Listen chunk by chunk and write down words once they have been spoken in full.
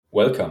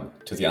Welcome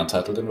to the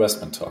Untitled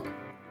Investment Talk,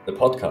 the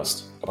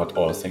podcast about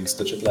all things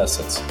digital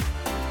assets.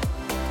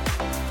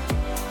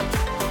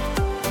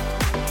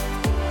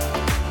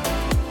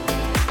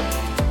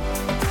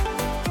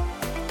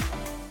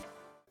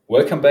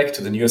 Welcome back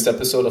to the newest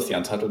episode of the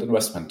Untitled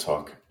Investment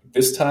Talk.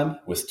 This time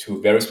with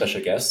two very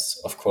special guests,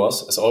 of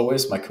course, as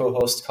always, my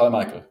co-host Carl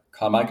Michael.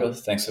 Carl Michael,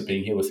 thanks for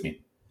being here with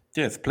me.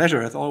 Yes,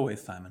 pleasure as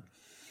always, Simon.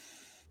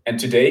 And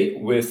today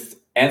with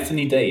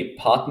Anthony Day,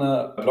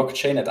 partner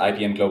blockchain at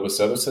IBM Global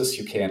Services,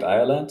 UK and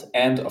Ireland,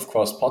 and of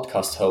course,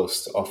 podcast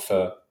host of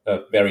a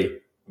very,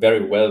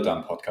 very well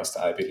done podcast,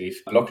 I believe.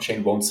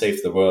 Blockchain won't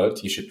save the world.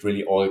 You should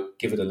really all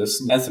give it a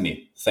listen.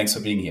 Anthony, thanks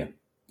for being here.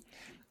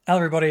 Hello,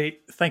 everybody.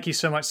 Thank you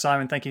so much,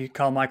 Simon. Thank you,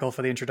 Carl Michael,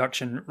 for the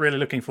introduction. Really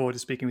looking forward to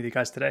speaking with you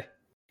guys today.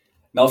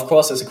 Now, of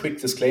course, as a quick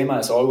disclaimer,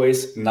 as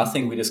always,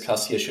 nothing we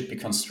discuss here should be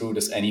construed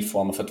as any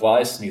form of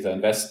advice, neither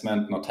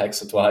investment, nor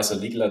tax advice or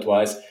legal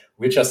advice.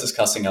 We're just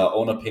discussing our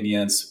own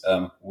opinions.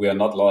 We are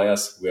not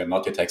lawyers. We are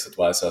not your tax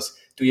advisors.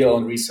 Do your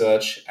own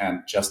research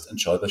and just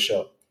enjoy the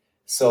show.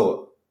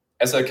 So,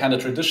 as a kind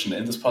of tradition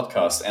in this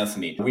podcast,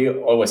 Anthony, we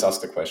always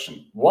ask the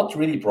question, what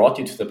really brought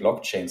you to the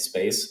blockchain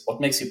space? What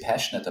makes you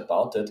passionate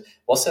about it?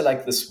 Was there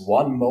like this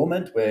one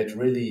moment where it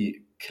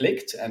really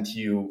clicked and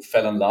you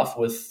fell in love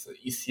with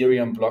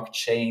Ethereum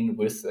blockchain,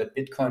 with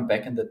Bitcoin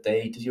back in the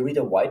day? Did you read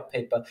a white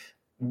paper?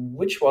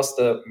 Which was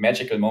the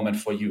magical moment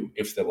for you,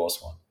 if there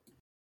was one?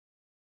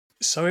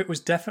 So it was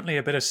definitely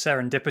a bit of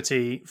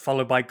serendipity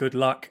followed by good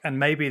luck and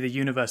maybe the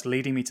universe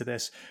leading me to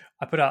this.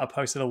 I put out a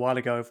post a little while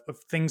ago of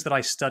things that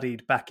I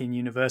studied back in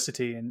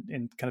university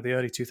in kind of the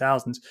early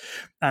 2000s.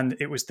 And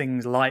it was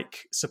things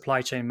like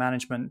supply chain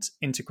management,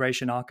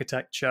 integration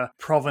architecture,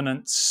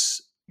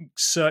 provenance,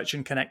 search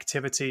and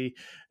connectivity,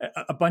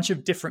 a bunch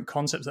of different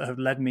concepts that have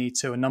led me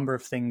to a number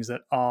of things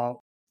that are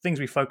things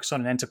we focus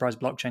on in enterprise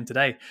blockchain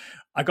today.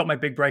 I got my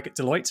big break at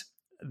Deloitte,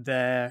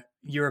 their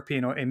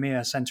European or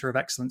EMEA Center of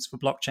Excellence for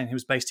Blockchain, who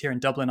was based here in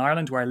Dublin,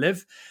 Ireland, where I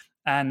live.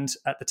 And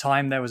at the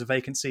time, there was a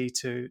vacancy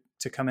to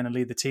come in and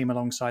lead the team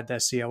alongside their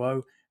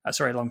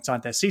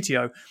alongside their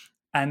CTO.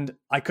 And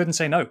I couldn't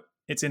say no.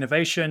 It's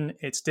innovation.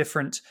 It's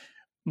different.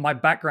 My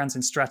background's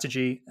in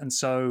strategy. And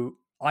so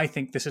I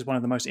think this is one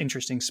of the most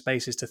interesting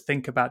spaces to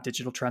think about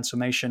digital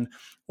transformation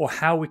or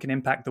how we can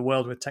impact the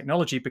world with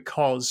technology,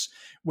 because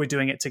we're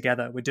doing it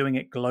together. We're doing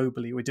it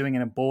globally. We're doing it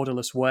in a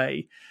borderless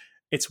way.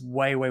 It's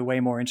way, way, way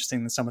more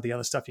interesting than some of the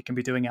other stuff you can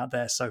be doing out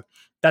there. So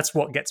that's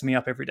what gets me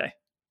up every day.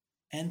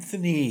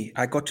 Anthony,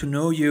 I got to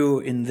know you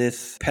in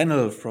this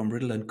panel from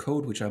Riddle and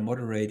Code, which I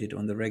moderated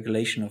on the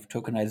regulation of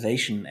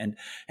tokenization.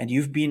 And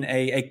you've been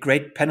a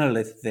great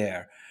panelist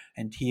there.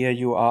 And here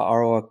you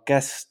are our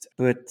guest.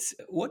 But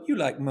what do you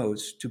like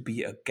most, to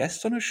be a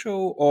guest on a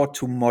show or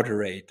to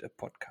moderate a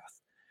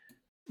podcast?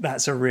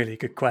 That's a really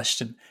good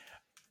question.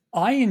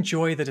 I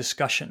enjoy the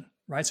discussion,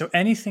 right? So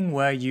anything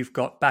where you've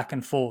got back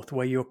and forth,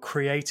 where you're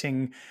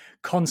creating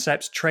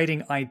concepts,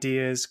 trading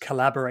ideas,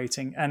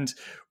 collaborating, and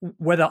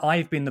whether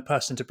I've been the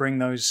person to bring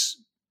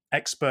those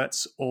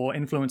experts or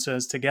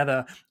influencers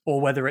together, or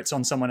whether it's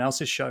on someone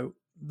else's show,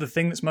 the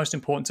thing that's most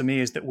important to me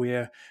is that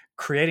we're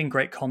creating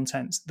great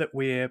content, that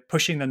we're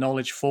pushing the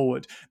knowledge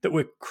forward, that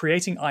we're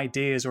creating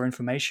ideas or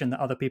information that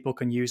other people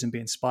can use and be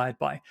inspired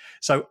by.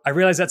 So I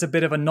realize that's a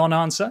bit of a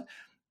non-answer,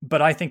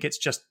 but I think it's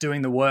just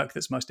doing the work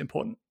that's most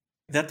important.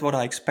 That's what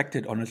I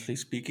expected, honestly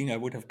speaking. I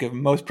would have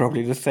given most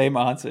probably the same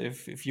answer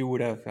if you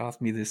would have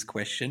asked me this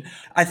question.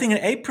 I think in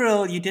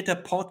April, you did a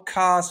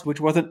podcast,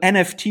 which was an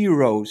NFT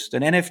roast.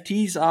 And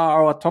NFTs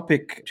are our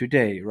topic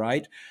today,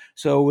 right?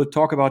 So we'll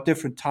talk about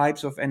different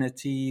types of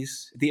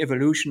NFTs, the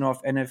evolution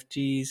of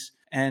NFTs,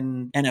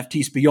 and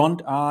NFTs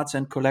beyond arts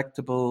and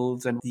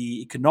collectibles, and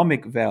the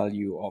economic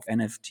value of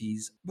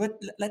NFTs. But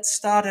let's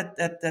start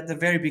at the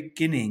very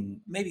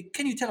beginning. Maybe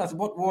can you tell us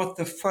what was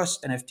the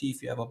first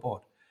NFT you ever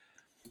bought?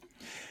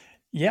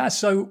 Yeah,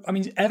 so I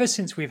mean, ever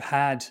since we've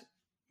had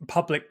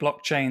public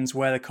blockchains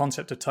where the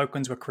concept of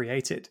tokens were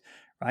created,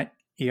 right?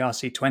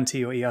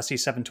 ERC20 or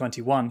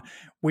ERC721,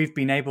 we've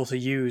been able to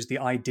use the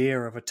idea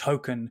of a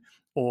token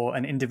or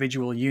an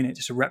individual unit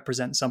to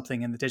represent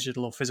something in the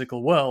digital or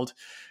physical world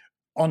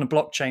on a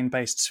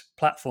blockchain-based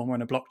platform or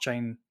in a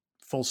blockchain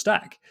full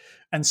stack.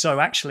 And so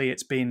actually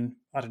it's been,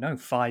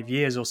 5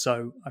 years or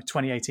so.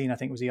 2018, I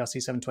think, was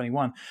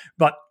ERC721,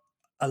 but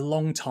a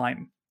long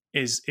time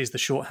is the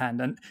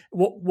shorthand. And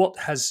what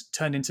has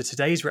turned into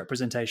today's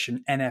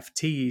representation,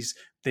 NFTs,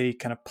 the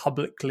kind of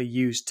publicly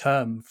used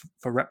term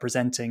for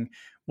representing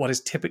what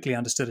is typically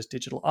understood as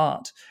digital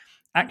art,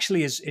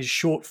 actually is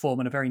short form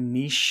and a very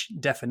niche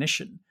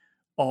definition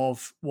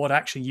of what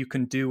actually you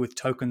can do with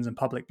tokens and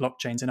public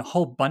blockchains in a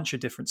whole bunch of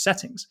different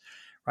settings,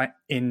 right?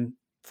 In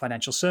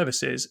financial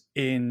services,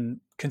 in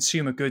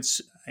consumer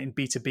goods, in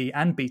B2B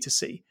and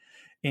B2C,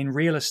 in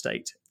real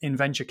estate, in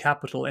venture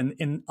capital,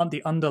 in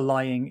the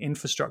underlying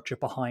infrastructure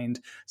behind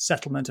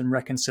settlement and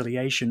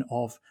reconciliation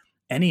of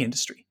any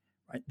industry.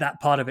 Right? That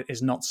part of it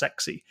is not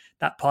sexy.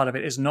 That part of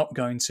it is not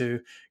going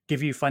to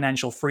give you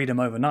financial freedom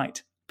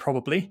overnight,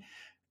 probably.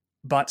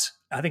 But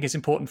I think it's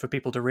important for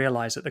people to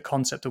realize that the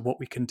concept of what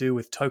we can do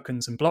with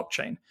tokens and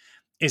blockchain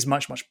is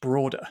much, much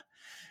broader.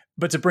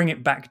 But to bring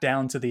it back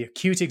down to the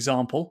acute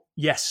example,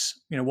 yes,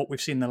 what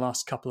we've seen in the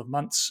last couple of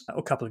months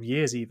or couple of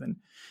years even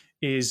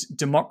is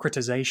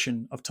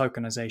democratization of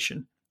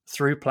tokenization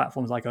through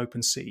platforms like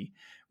OpenSea,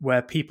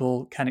 where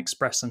people can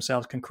express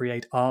themselves, can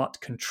create art,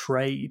 can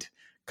trade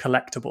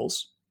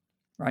collectibles,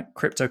 right?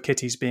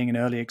 CryptoKitties being an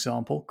early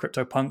example,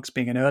 CryptoPunks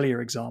being an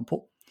earlier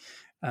example,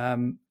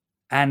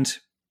 and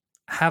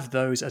have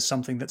those as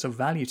something that's of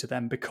value to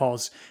them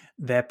because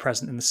they're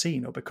present in the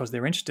scene or because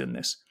they're interested in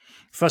this.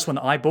 First one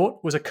that I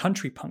bought was a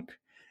CountryPunk.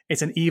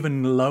 It's an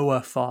even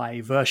lower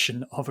fi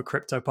version of a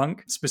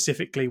CryptoPunk,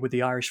 specifically with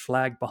the Irish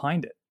flag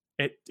behind it.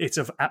 It's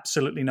of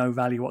absolutely no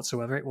value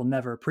whatsoever. It will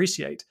never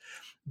appreciate.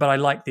 But I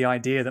like the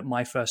idea that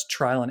my first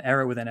trial and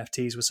error with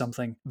NFTs was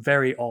something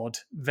very odd,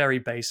 very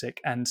basic,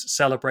 and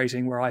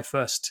celebrating where I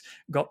first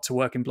got to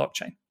work in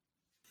blockchain.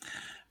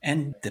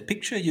 And the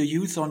picture you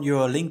use on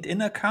your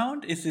LinkedIn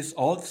account, is this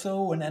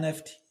also an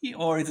NFT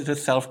or is it a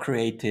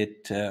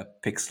self-created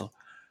pixel?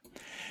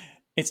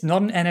 It's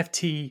not an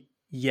NFT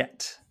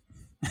yet,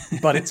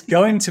 but it's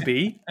going to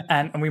be,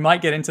 and we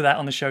might get into that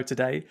on the show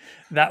today.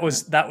 That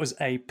was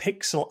a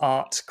pixel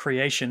art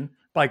creation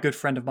by a good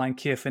friend of mine,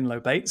 Keir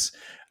Finlow Bates,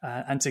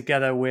 and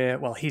together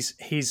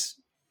he's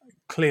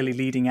clearly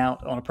leading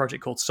out on a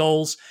project called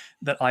Souls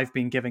that I've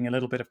been giving a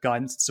little bit of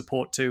guidance and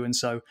support to, and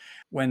so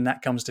when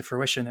that comes to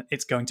fruition,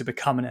 it's going to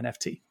become an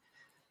NFT.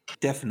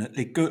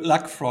 Definitely. Good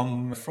luck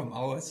from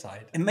our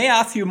side. And may I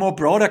ask you a more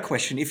broader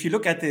question? If you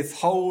look at this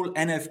whole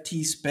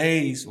NFT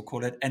space, we'll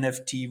call it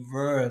NFT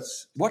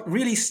verse, what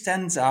really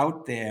stands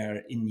out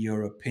there in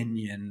your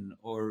opinion?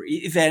 Or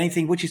is there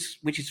anything which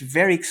is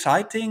very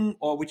exciting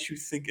or which you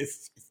think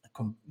is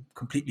a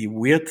completely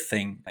weird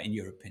thing in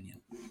your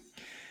opinion?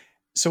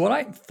 So what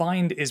I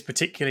find is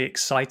particularly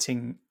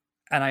exciting,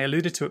 and I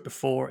alluded to it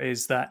before,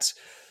 is that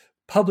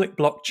public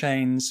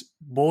blockchains,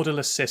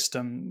 borderless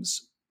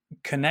systems,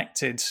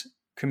 connected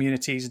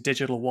communities,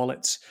 digital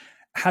wallets,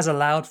 has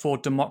allowed for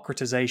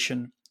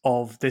democratization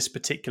of this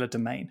particular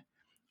domain,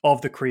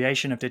 of the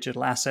creation of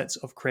digital assets,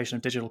 of creation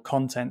of digital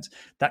content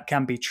that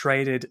can be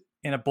traded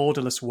in a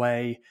borderless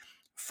way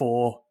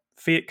for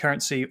fiat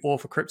currency or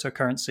for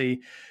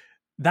cryptocurrency.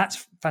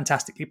 That's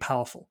fantastically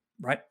powerful,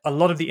 right? A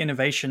lot of the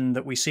innovation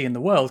that we see in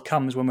the world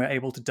comes when we're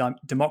able to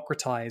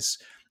democratize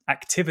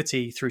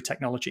activity through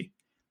technology.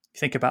 You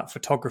think about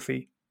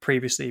photography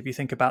previously. If you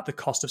think about the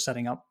cost of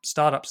setting up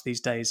startups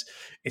these days,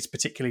 it's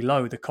particularly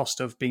low. The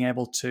cost of being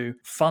able to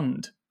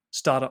fund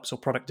startups or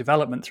product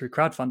development through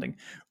crowdfunding.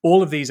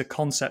 All of these are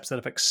concepts that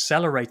have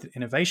accelerated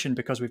innovation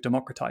because we've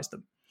democratized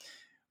them.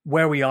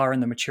 Where we are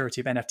in the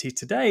maturity of NFT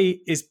today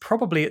is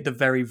probably at the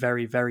very,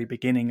 very, very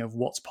beginning of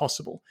what's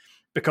possible,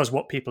 because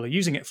what people are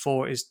using it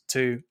for is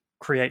to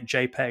create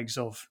JPEGs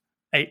of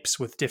apes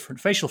with different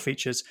facial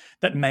features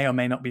that may or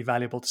may not be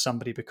valuable to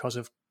somebody because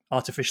of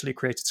artificially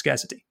created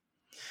scarcity.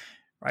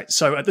 Right.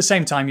 So at the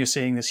same time, you're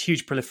seeing this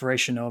huge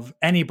proliferation of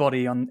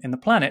anybody in the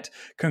planet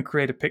can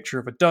create a picture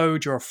of a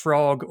doge or a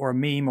frog or a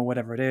meme or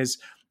whatever it is,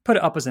 put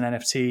it up as an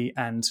NFT,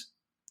 and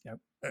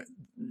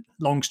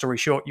long story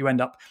short, you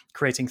end up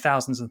creating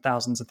thousands and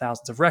thousands and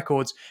thousands of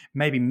records,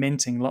 maybe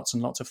minting lots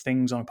and lots of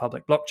things on a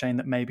public blockchain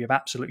that may be of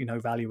absolutely no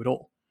value at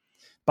all.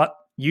 But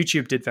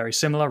YouTube did very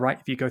similar, right?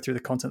 If you go through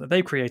the content that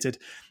they've created,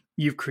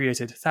 you've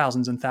created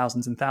thousands and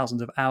thousands and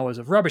thousands of hours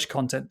of rubbish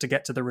content to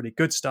get to the really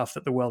good stuff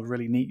that the world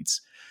really needs.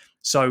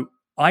 So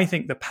I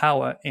think the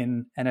power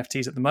in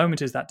NFTs at the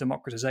moment is that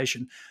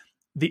democratization.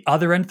 The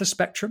other end of the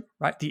spectrum,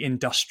 right, the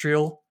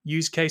industrial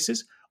use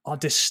cases are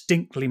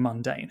distinctly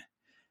mundane,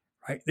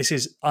 right? This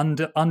is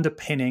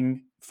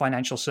underpinning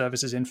financial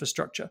services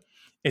infrastructure.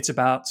 It's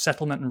about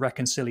settlement and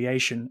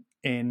reconciliation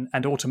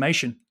and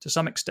automation to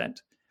some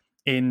extent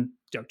in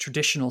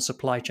traditional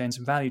supply chains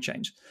and value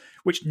chains,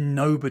 which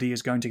nobody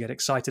is going to get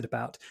excited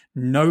about,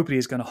 nobody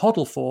is going to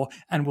hodl for,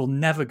 and will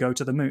never go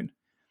to the moon.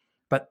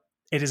 But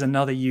it is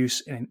another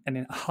use and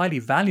a highly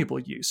valuable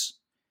use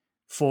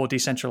for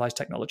decentralized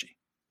technology.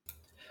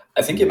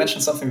 I think you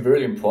mentioned something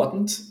very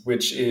important,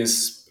 which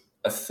is,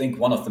 I think,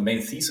 one of the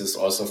main theses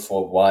also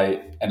for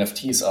why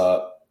NFTs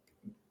are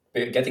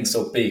getting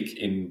so big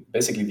in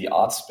basically the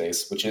art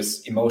space, which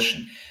is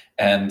emotion.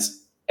 And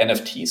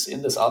NFTs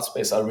in this art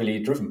space are really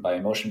driven by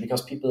emotion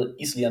because people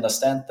easily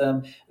understand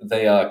them.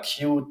 They are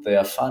cute, they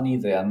are funny,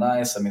 they are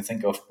nice. I mean,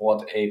 think of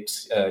Bored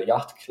Apes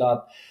Yacht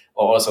Club,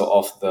 or also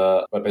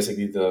of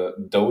basically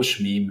the Doge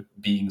meme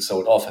being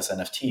sold off as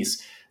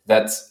NFTs.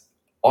 That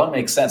all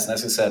makes sense. And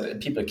as you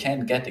said, people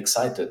can get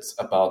excited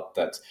about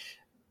that.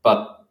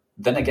 But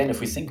then again,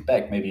 if we think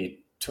back maybe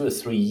 2 or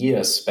 3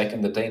 years back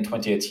in the day in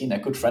 2018, a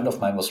good friend of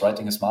mine was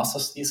writing his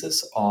master's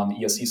thesis on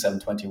ERC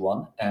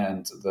 721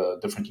 and the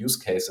different use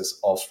cases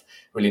of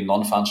really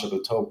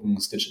non-fungible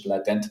tokens, digital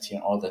identity,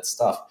 and all that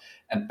stuff.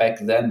 And back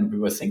then we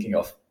were thinking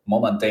of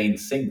more mundane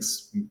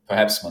things,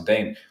 perhaps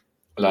mundane,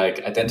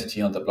 like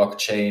identity on the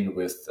blockchain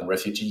with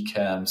refugee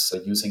camps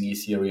using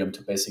Ethereum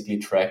to basically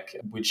track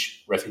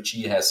which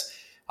refugee has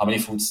how many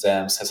food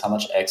stamps, has how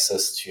much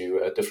access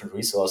to different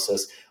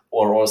resources,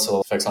 or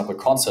also, for example,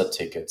 concert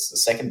tickets. The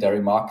secondary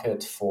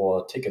market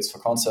for tickets for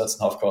concerts,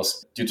 now, of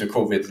course, due to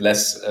COVID,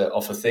 less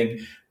of a thing.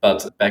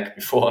 But back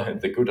before, in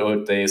the good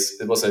old days,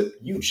 it was a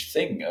huge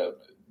thing.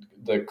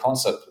 The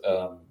concert,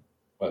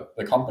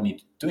 the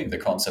company doing the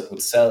concert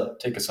would sell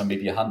tickets for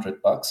maybe $100,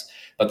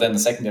 but then the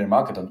secondary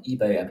market on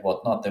eBay and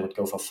whatnot, they would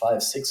go for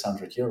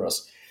 500-600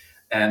 euros.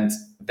 And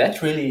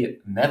that really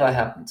never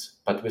happened.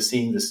 But we're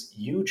seeing this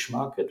huge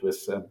market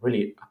with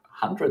really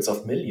hundreds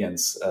of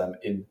millions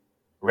in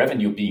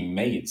revenue being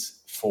made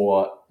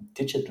for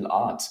digital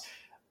art.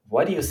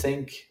 Why do you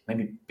think,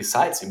 maybe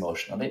besides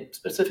emotion, or maybe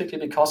specifically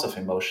because of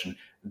emotion,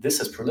 this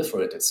has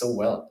proliferated so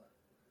well?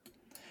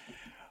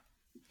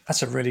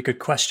 That's a really good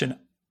question.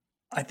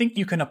 I think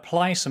you can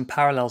apply some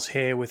parallels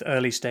here with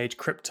early stage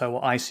crypto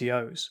or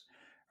ICOs,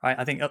 right?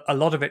 I think a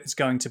lot of it is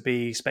going to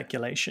be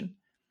speculation.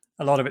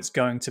 A lot of it's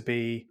going to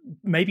be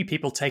maybe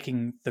people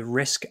taking the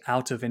risk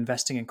out of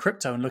investing in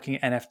crypto and looking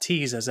at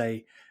NFTs as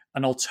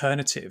an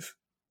alternative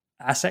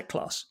asset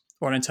class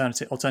or an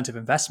alternative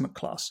investment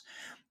class.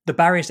 The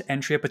barriers to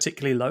entry are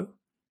particularly low,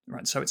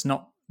 right? So it's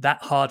not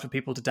that hard for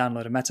people to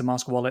download a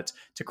MetaMask wallet,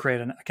 to create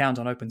an account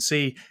on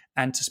OpenSea,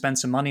 and to spend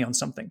some money on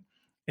something.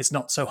 It's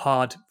not so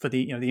hard for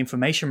the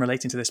information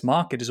relating to this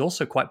market is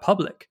also quite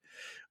public.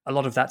 A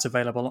lot of that's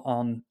available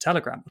on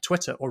Telegram or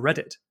Twitter or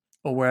Reddit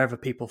or wherever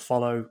people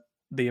follow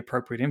the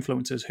appropriate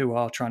influencers who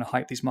are trying to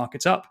hype these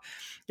markets up.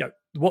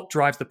 What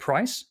drives the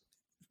price?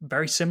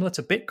 Very similar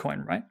to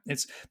Bitcoin, right?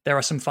 There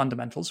are some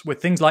fundamentals.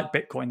 With things like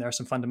Bitcoin, there are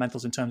some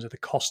fundamentals in terms of the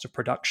cost of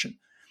production,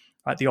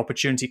 right? The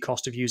opportunity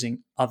cost of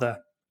using other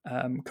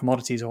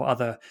commodities or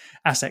other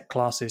asset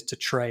classes to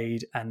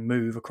trade and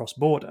move across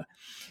border.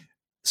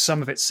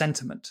 Some of it's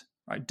sentiment,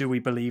 right? Do we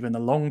believe in the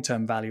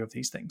long-term value of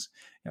these things?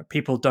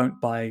 People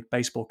don't buy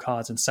baseball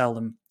cards and sell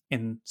them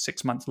in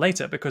 6 months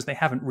later because they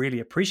haven't really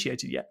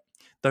appreciated yet.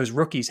 Those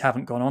rookies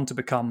haven't gone on to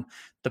become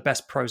the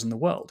best pros in the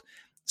world.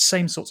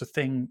 Same sorts of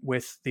thing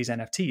with these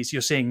NFTs.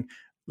 You're seeing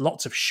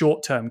lots of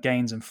short-term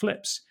gains and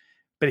flips.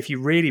 But if you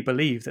really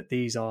believe that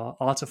these are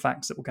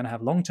artifacts that were going to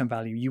have long-term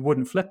value, you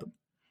wouldn't flip them.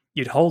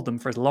 You'd hold them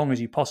for as long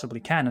as you possibly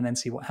can and then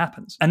see what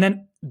happens. And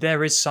then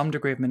there is some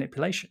degree of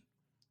manipulation,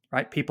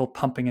 right? People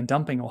pumping and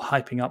dumping or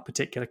hyping up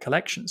particular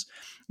collections.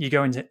 You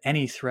go into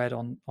any thread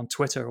on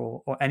Twitter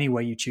or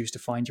anywhere you choose to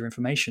find your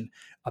information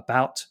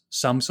about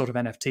some sort of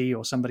NFT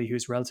or somebody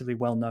who's relatively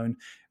well-known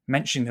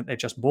mentioning that they've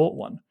just bought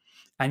one.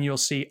 And you'll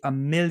see a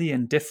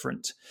million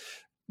different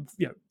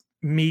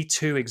Me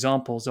Too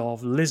examples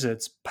of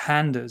lizards,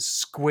 pandas,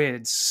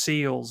 squids,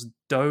 seals,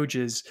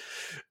 doges.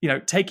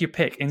 Take your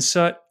pick,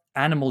 insert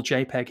animal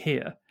JPEG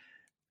here.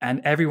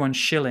 And everyone's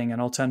shilling an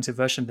alternative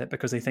version of it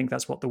because they think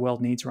that's what the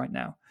world needs right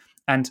now.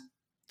 And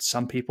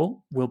some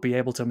people will be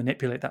able to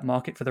manipulate that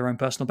market for their own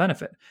personal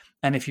benefit.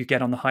 And if you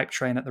get on the hype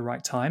train at the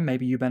right time,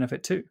 maybe you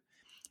benefit too.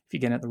 If you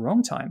get in at the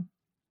wrong time,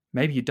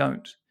 maybe you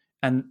don't.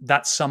 And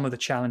that's some of the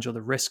challenge or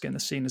the risk in the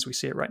scene as we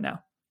see it right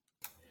now.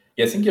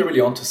 Yeah, I think you're really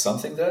onto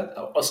something there.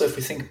 Also, if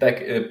we think back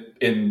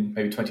in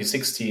maybe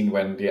 2016,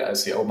 when the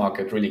ICO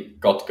market really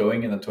got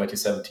going, and then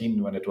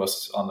 2017, when it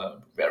was on a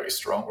very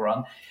strong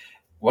run,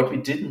 what we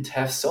didn't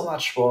have so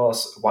much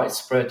was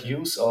widespread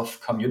use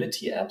of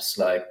community apps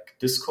like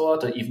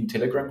Discord or even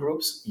Telegram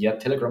groups. Yeah,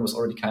 Telegram was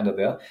already kind of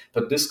there,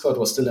 but Discord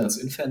was still in its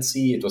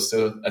infancy. It was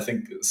still, I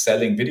think,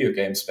 selling video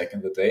games back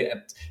in the day,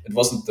 and it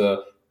wasn't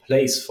the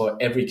place for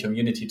every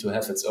community to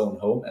have its own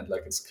home and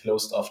like its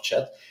closed off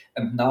chat.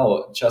 And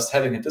now just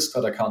having a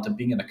Discord account and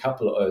being in a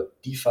couple of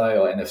DeFi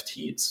or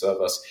NFT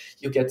servers,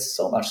 you get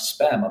so much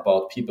spam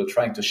about people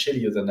trying to shill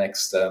you the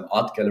next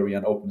art gallery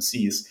on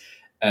OpenSeas.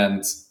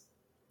 And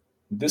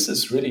this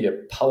is really a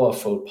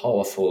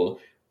powerful,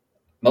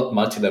 not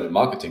multi-level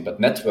marketing, but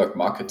network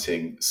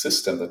marketing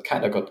system that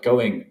kind of got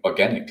going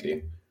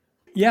organically.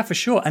 Yeah, for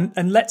sure.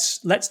 And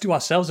let's do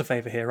ourselves a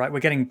favor here, right? We're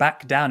getting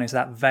back down into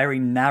that very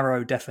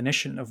narrow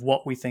definition of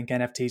what we think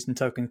NFTs and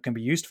tokens can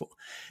be used for.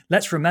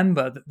 Let's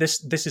remember that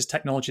this is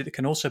technology that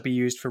can also be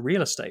used for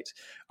real estate,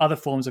 other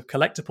forms of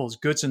collectibles,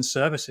 goods and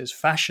services,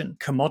 fashion,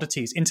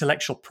 commodities,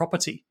 intellectual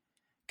property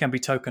can be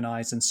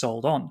tokenized and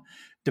sold on,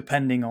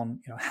 depending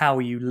on how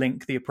you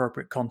link the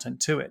appropriate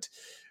content to it.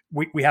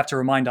 We have to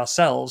remind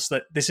ourselves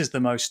that this is the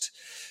most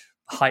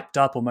hyped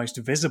up or most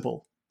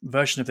visible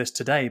version of this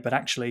today, but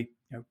actually,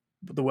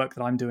 the work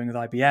that I'm doing with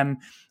IBM,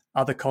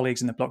 other colleagues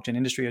in the blockchain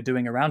industry are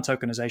doing around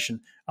tokenization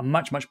are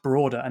much, much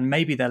broader, and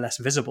maybe they're less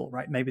visible,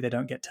 right? Maybe they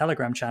don't get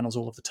Telegram channels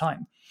all of the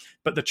time.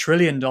 But the $1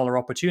 trillion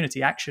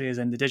opportunity actually is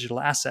in the digital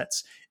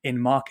assets in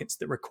markets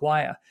that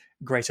require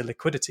greater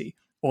liquidity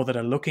or that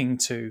are looking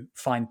to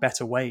find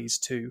better ways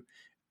to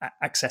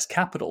access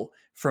capital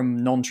from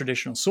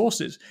non-traditional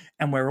sources,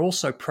 and where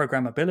also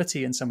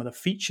programmability and some of the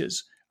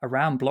features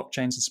around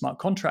blockchains and smart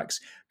contracts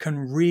can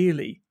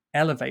really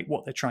elevate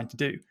what they're trying to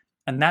do.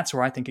 And that's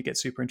where I think it gets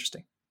super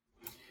interesting.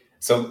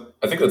 So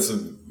I think that's a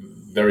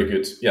very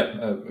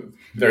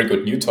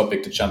good new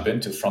topic to jump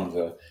into from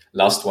the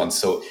last one.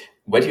 So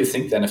where do you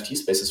think the NFT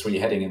space is really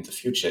heading in the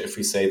future? If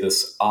we say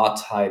this art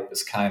hype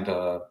is kind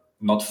of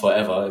not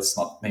forever. It's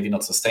not maybe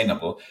not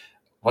sustainable.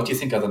 What do you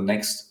think are the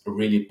next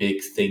really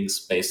big things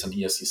based on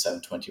ERC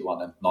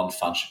 721 and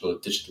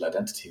non-fungible digital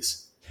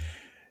identities?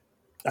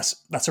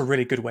 That's a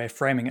really good way of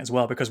framing it as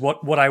well, because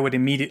what I would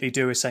immediately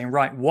do is saying,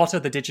 right, what are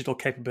the digital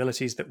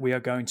capabilities that we are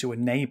going to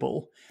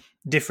enable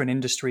different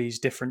industries,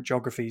 different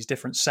geographies,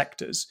 different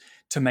sectors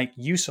to make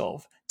use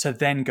of, to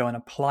then go and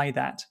apply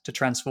that to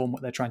transform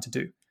what they're trying to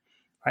do,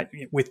 right?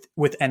 With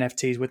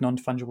NFTs, with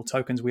non-fungible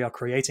tokens, we are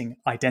creating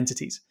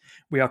identities.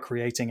 We are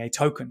creating a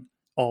token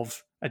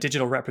of a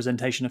digital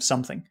representation of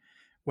something,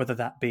 whether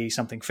that be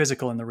something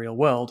physical in the real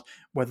world,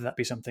 whether that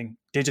be something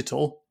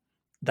digital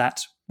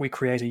that we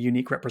create a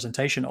unique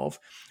representation of,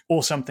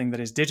 or something that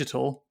is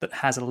digital that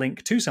has a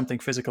link to something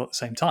physical at the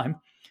same time.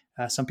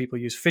 Some people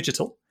use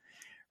phygital,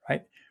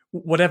 right?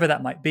 Whatever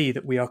that might be,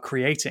 that we are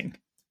creating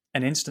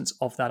an instance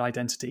of that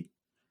identity.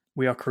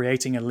 We are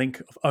creating a link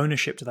of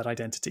ownership to that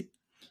identity.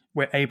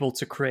 We're able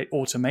to create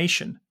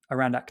automation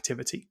around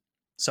activity,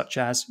 such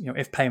as,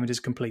 if payment is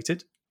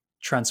completed,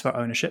 transfer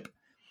ownership.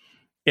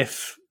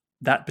 If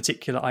that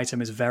particular item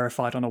is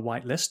verified on a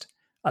whitelist,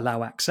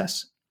 allow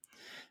access,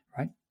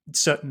 right?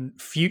 Certain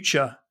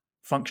future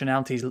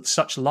functionalities,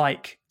 such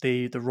like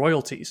the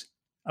royalties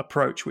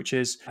approach, which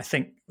is, I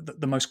think,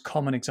 the most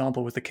common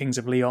example with the Kings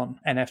of Leon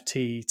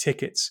NFT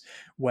tickets,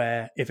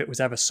 where if it was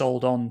ever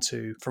sold on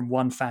to from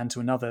one fan to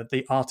another,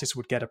 the artist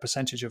would get a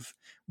percentage of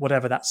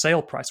whatever that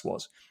sale price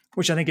was,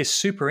 which I think is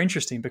super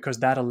interesting, because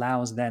that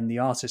allows then the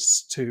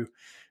artists to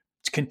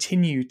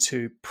continue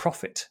to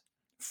profit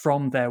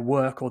from their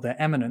work or their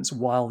eminence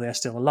while they're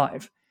still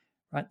alive.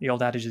 Right? The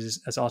old adage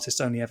is, as artists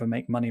only ever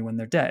make money when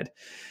they're dead.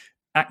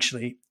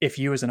 Actually, if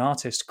you as an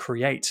artist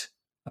create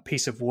a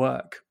piece of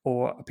work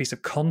or a piece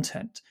of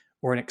content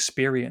or an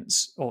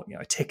experience, or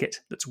a ticket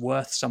that's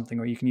worth something,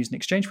 or you can use in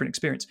exchange for an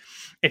experience,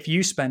 if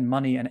you spend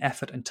money and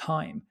effort and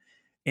time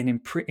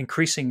in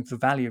increasing the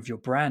value of your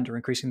brand or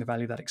increasing the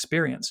value of that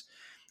experience,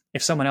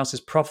 if someone else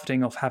is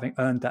profiting off having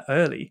earned that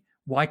early,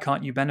 why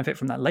can't you benefit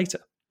from that later?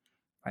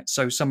 Right?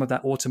 So some of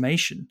that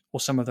automation or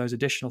some of those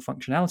additional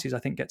functionalities, I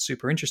think, get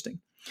super interesting.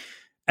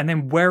 And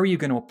then where are you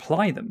going to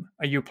apply them?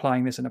 Are you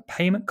applying this in a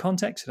payment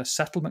context, in a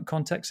settlement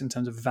context, in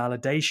terms of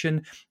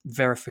validation,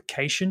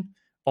 verification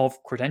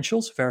of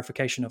credentials,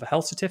 verification of a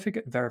health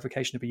certificate,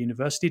 verification of a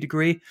university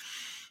degree?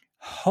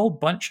 A whole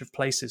bunch of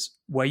places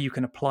where you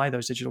can apply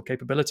those digital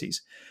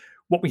capabilities.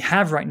 What we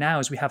have right now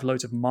is we have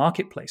loads of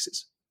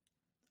marketplaces,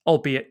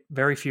 albeit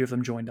very few of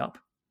them joined up.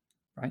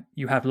 Right?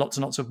 You have lots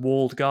and lots of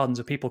walled gardens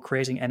of people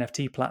creating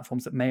NFT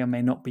platforms that may or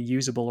may not be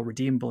usable or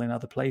redeemable in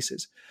other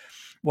places.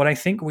 What I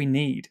think we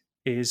need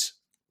is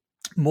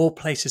more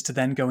places to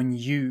then go and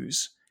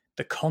use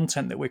the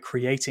content that we're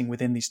creating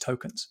within these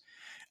tokens.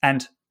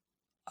 And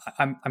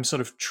I'm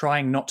sort of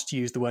trying not to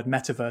use the word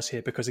metaverse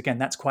here, because again,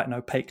 that's quite an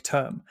opaque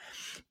term.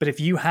 But if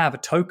you have a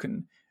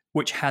token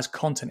which has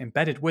content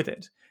embedded with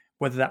it,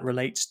 whether that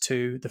relates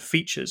to the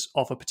features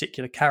of a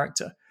particular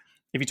character,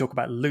 if you talk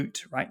about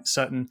loot, right,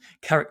 certain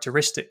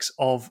characteristics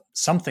of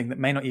something that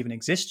may not even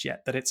exist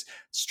yet, that it's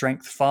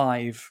strength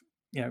 5,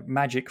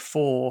 magic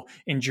 4,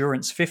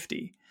 endurance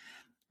 50,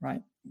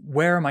 right?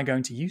 Where am I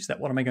going to use that?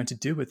 What am I going to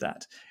do with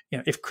that?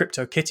 If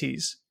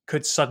CryptoKitties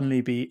could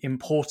suddenly be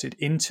imported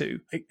into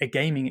a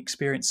gaming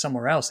experience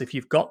somewhere else, if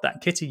you've got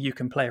that kitty, you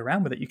can play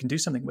around with it, you can do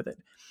something with it.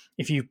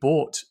 If you've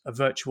bought a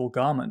virtual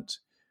garment,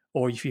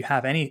 or if you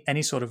have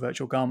any sort of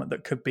virtual garment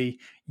that could be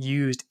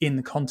used in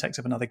the context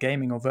of another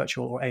gaming or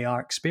virtual or AR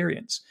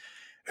experience,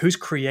 who's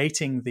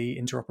creating the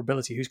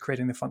interoperability? Who's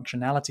creating the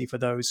functionality for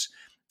those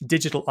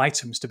digital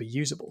items to be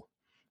usable?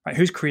 Right?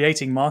 Who's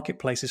creating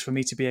marketplaces for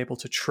me to be able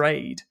to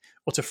trade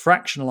or to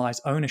fractionalize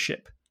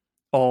ownership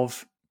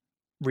of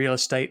real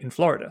estate in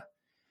Florida,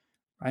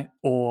 right?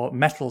 Or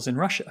metals in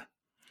Russia?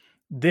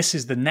 This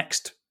is the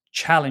next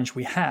challenge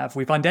we have.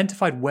 We've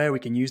identified where we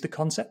can use the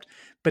concept,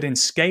 but in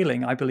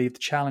scaling, I believe the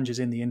challenge is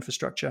in the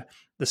infrastructure,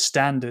 the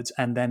standards,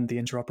 and then the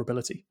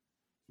interoperability.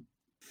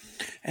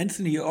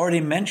 Anthony, you already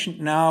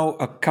mentioned now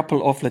a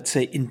couple of, let's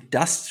say,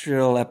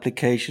 industrial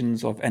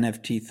applications of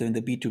NFTs in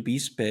the B2B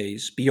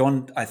space,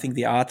 beyond, I think,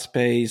 the art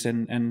space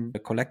and the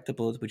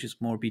collectibles, which is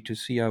more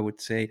B2C, I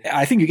would say.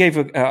 I think you gave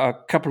a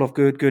couple of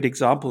good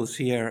examples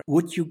here.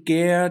 Would you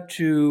dare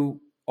to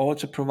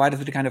also provide us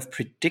with a kind of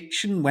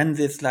prediction when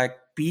this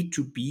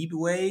B2B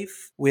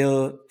wave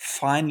will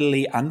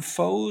finally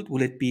unfold?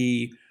 Will it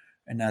be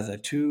another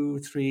 2,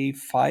 3,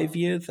 5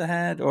 years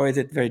ahead, or is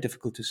it very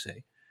difficult to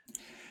say?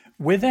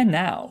 We're there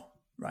now,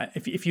 right?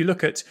 If you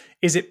look at,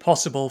 is it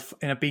possible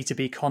in a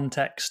B2B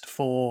context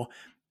for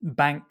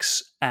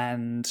banks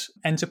and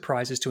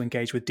enterprises to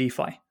engage with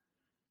DeFi,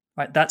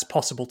 right? That's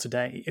possible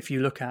today. If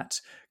you look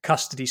at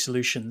custody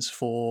solutions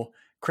for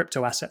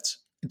crypto assets,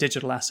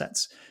 digital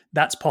assets,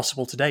 that's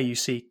possible today. You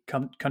see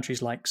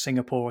countries like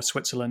Singapore,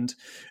 Switzerland,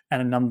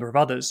 and a number of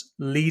others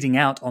leading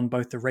out on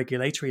both the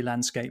regulatory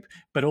landscape,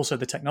 but also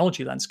the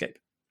technology landscape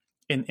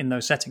in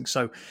those settings.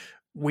 So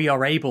we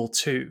are able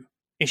to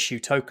issue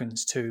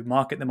tokens, to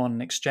market them on an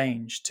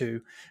exchange,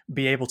 to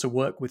be able to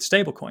work with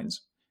stablecoins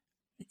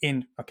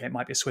it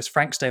might be a Swiss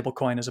franc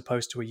stablecoin as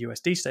opposed to a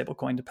USD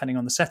stablecoin, depending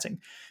on the setting.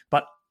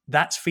 But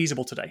that's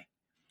feasible today.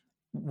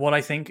 What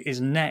I think is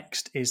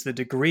next is the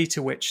degree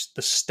to which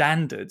the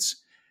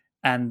standards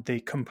and the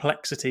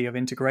complexity of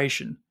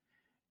integration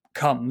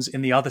comes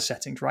in the other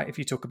settings, right? If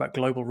you talk about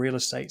global real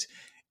estate,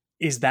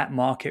 is that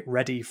market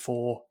ready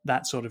for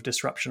that sort of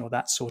disruption or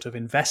that sort of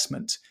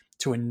investment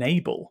to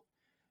enable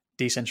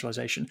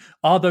decentralization?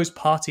 Are those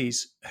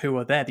parties who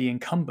are there, the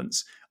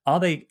incumbents, are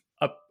they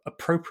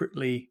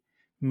appropriately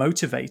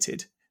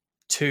motivated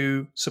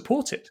to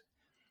support it?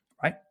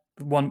 Right.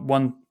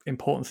 One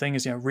important thing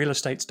is, real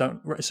estate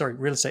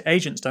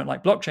agents don't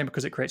like blockchain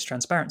because it creates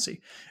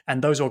transparency,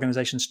 and those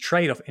organizations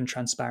trade off in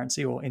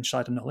transparency or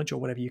insider knowledge or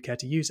whatever you care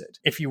to use it.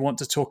 If you want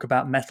to talk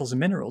about metals and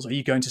minerals, are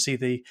you going to see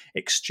the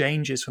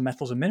exchanges for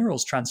metals and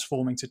minerals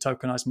transforming to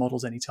tokenized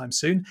models anytime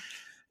soon?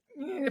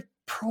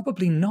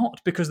 Probably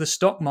not, because the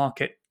stock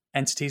market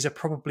entities are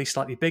probably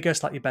slightly bigger,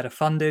 slightly better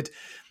funded.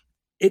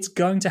 It's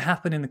going to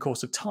happen in the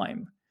course of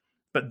time.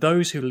 But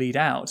those who lead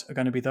out are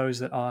going to be those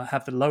that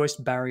have the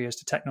lowest barriers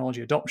to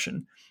technology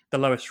adoption, the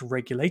lowest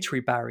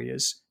regulatory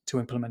barriers to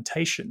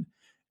implementation,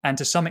 and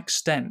to some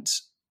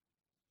extent,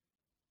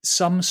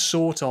 some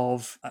sort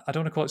of, I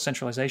don't want to call it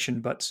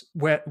centralization, but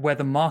where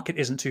the market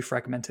isn't too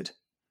fragmented,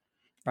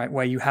 right?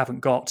 Where you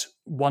haven't got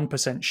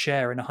 1%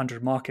 share in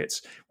 100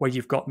 markets, where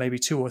you've got maybe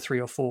 2 or 3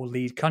 or 4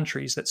 lead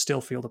countries that still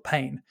feel the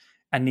pain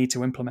and need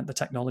to implement the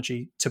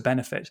technology to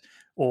benefit,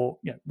 or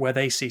where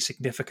they see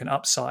significant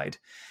upside.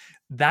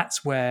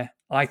 That's where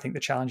I think the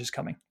challenge is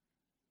coming.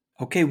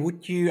 Okay,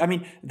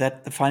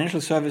 that the financial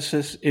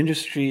services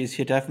industry is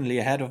here definitely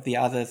ahead of the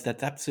others,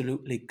 that's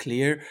absolutely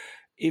clear.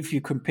 If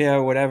you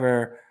compare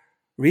whatever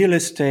real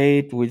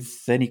estate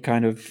with any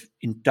kind of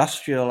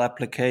industrial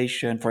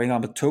application, for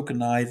example,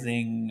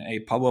 tokenizing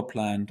a power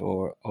plant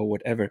or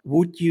whatever,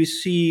 would you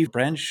see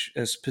branch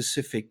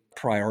specific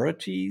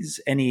priorities,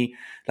 any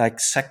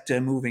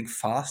sector moving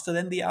faster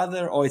than the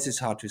other, or is this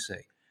hard to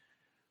say?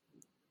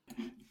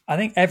 I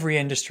think every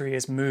industry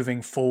is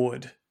moving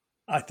forward.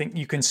 I think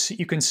you can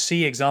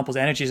see examples.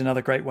 Energy is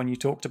another great one you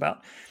talked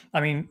about.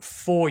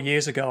 4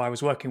 years ago, I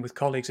was working with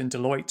colleagues in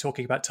Deloitte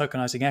talking about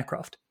tokenizing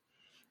aircraft.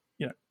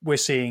 We're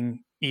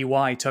seeing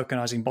EY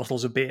tokenizing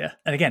bottles of beer.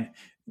 And again,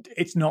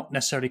 it's not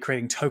necessarily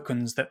creating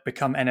tokens that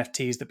become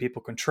NFTs that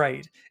people can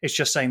trade. It's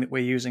just saying that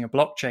we're using a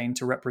blockchain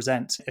to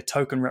represent a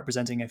token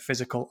representing a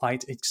physical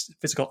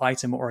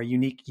item or a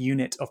unique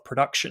unit of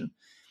production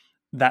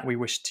that we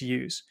wish to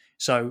use.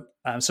 So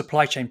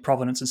supply chain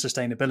provenance and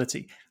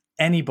sustainability.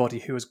 Anybody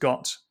who has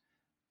got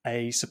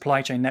a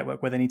supply chain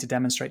network where they need to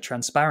demonstrate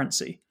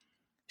transparency,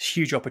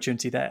 huge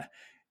opportunity there.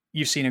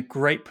 You've seen a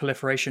great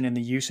proliferation in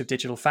the use of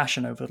digital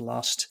fashion over the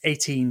last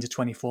 18 to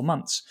 24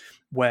 months,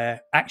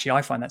 where actually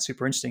I find that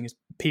super interesting, is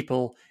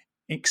people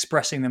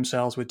expressing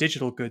themselves with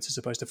digital goods as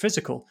opposed to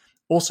physical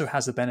also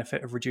has the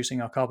benefit of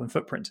reducing our carbon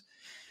footprint.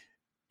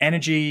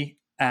 Energy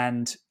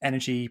and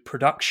energy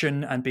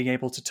production and being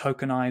able to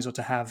tokenize or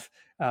to have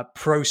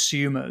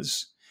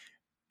prosumers,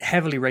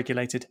 heavily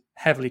regulated,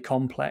 heavily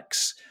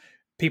complex.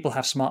 People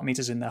have smart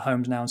meters in their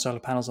homes now and solar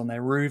panels on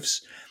their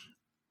roofs.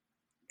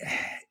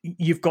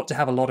 You've got to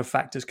have a lot of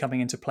factors coming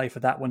into play for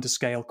that one to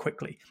scale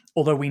quickly,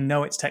 although we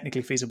know it's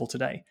technically feasible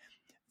today.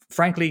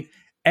 Frankly,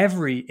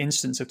 every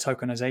instance of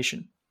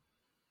tokenization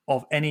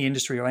of any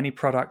industry or any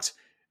product,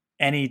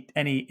 any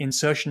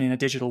insertion in a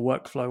digital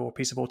workflow or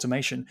piece of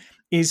automation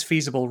is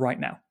feasible right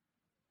now.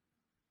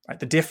 Right?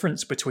 The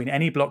difference between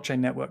any blockchain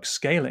network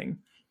scaling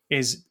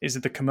is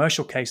the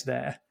commercial case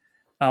there.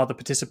 Are the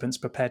participants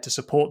prepared to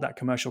support that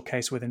commercial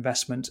case with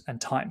investment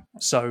and time?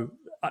 So,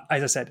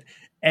 as I said,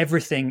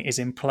 everything is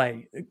in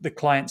play. The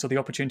clients or the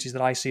opportunities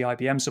that I see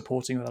IBM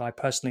supporting or that I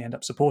personally end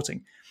up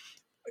supporting,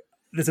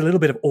 there's a little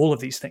bit of all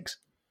of these things,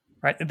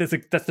 right?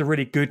 That's the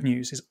really good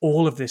news, is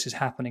all of this is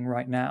happening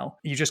right now.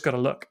 You just got to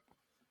look.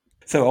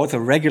 So also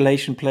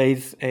regulation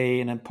plays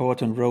an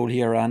important role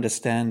here. I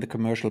understand the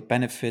commercial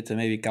benefits and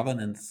maybe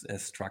governance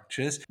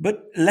structures.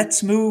 But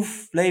let's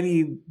move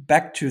maybe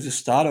back to the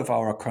start of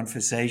our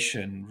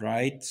conversation,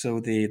 right? So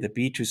the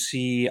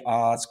B2C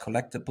arts,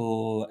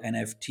 collectible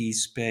NFT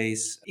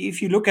space.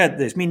 If you look at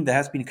this, there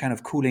has been kind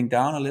of cooling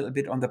down a little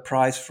bit on the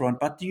price front.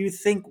 But do you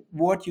think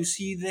what you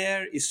see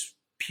there is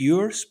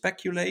pure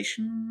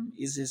speculation?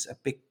 Is this a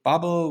big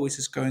bubble? Is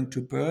this going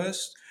to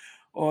burst?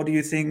 Or do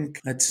you think,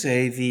 let's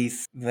say,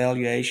 these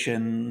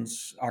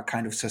valuations are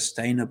kind of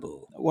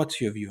sustainable? What's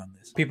your view on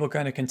this? People are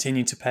going to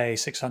continue to pay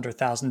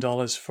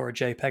 $600,000 for a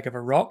JPEG of a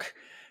rock?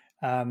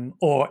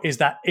 Or is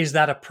that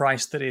a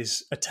price that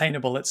is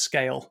attainable at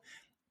scale?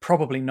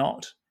 Probably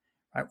not.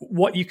 Right?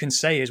 What you can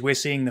say is we're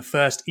seeing the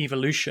first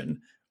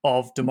evolution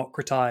of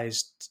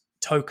democratized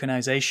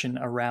tokenization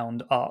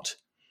around art,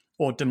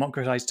 or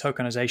democratized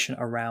tokenization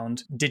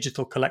around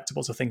digital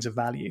collectibles or things of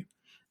value.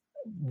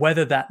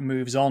 Whether that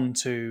moves on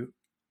to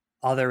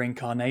other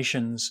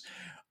incarnations,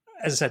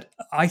 as I said,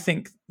 I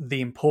think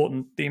the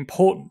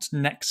important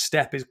next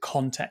step is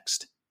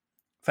context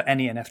for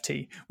any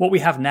NFT. What we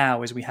have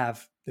now is we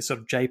have this sort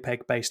of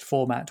JPEG based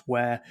format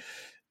where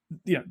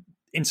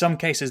In some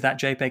cases, that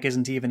JPEG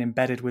isn't even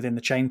embedded within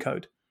the chain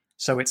code.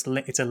 So it's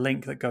a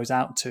link that goes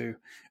out to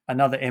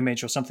another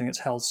image or something that's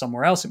held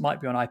somewhere else. It might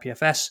be on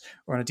IPFS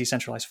or on a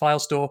decentralized file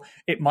store.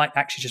 It might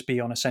actually just be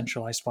on a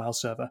centralized file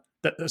server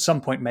that at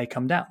some point may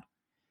come down.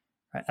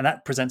 Right? And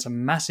that presents a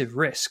massive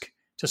risk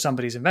to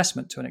somebody's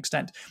investment to an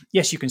extent.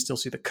 Yes, you can still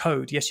see the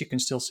code. Yes, you can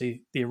still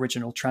see the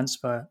original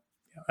transfer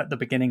at the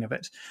beginning of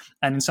it.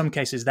 And in some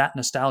cases, that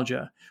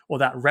nostalgia or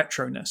that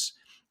retroness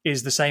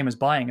is the same as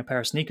buying a pair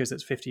of sneakers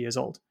that's 50 years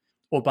old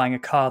or buying a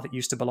car that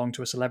used to belong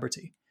to a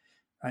celebrity.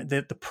 Right?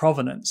 The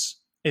provenance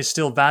is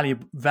still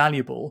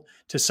valuable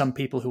to some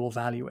people who will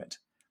value it.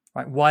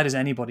 Right? Why does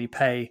anybody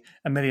pay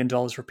 $1 million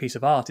for a piece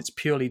of art? It's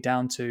purely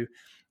down to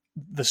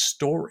the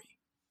story,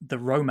 the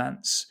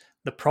romance,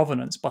 the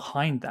provenance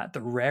behind that,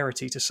 the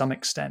rarity to some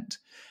extent.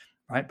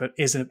 Right? But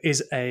is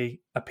a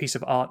piece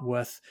of art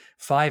worth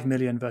 5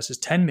 million versus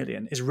 10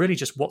 million is really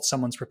just what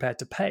someone's prepared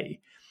to pay.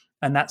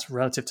 And that's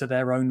relative to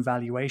their own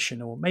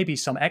valuation or maybe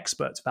some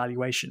expert's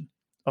valuation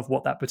of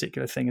what that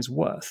particular thing is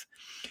worth.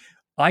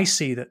 I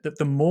see that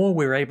the more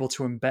we're able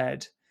to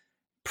embed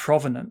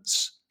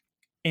provenance,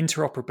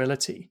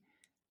 interoperability,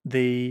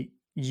 the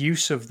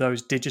use of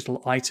those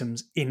digital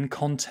items in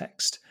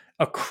context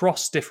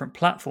across different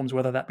platforms,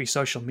 whether that be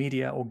social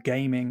media or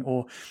gaming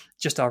or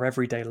just our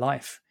everyday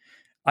life,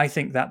 I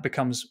think that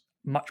becomes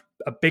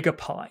a bigger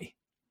pie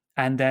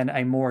and then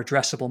a more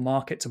addressable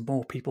market to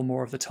more people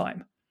more of the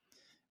time.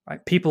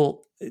 Right?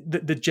 People,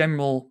 the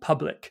general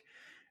public,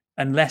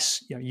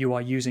 unless you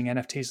are using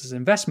NFTs as an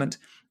investment,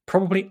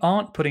 probably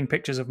aren't putting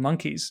pictures of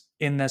monkeys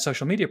in their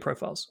social media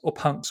profiles or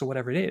punks or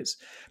whatever it is.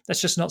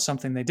 That's just not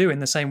something they do, in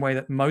the same way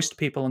that most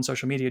people on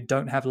social media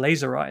don't have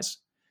laser eyes.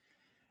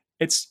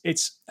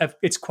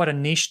 It's quite a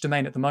niche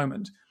domain at the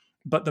moment,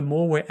 but the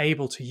more we're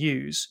able to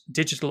use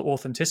digital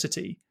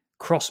authenticity,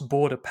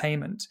 cross-border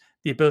payment,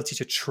 the ability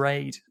to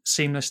trade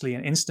seamlessly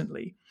and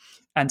instantly,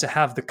 and to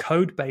have the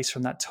code base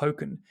from that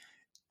token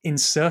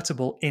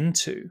insertable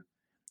into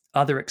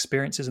other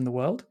experiences in the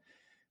world,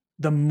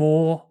 the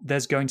more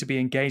there's going to be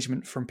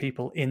engagement from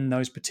people in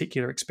those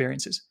particular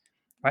experiences.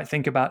 Right?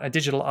 Think about a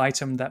digital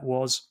item that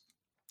was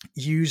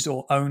used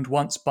or owned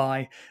once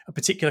by a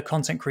particular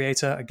content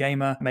creator, a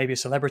gamer, maybe a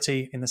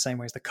celebrity, in the same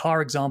way as the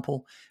car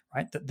example,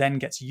 right? That then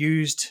gets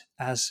used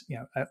as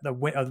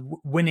a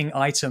winning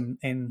item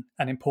in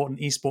an important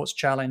esports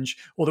challenge,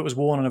 or that was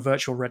worn on a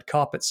virtual red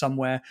carpet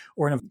somewhere,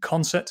 or in a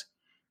concert.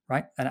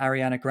 Right? An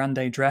Ariana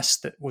Grande dress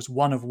that was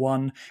one of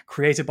one,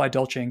 created by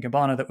Dolce &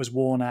 Gabbana, that was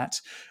worn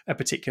at a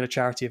particular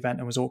charity event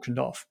and was auctioned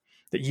off,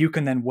 that you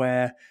can then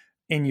wear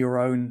in your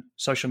own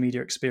social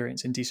media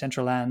experience in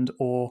Decentraland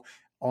or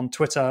on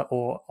Twitter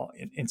or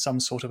in some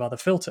sort of other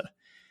filter.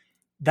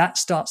 That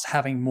starts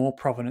having more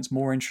provenance,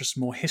 more interest,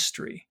 more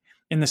history,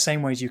 in the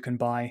same ways you can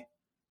buy,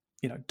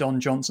 Don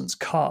Johnson's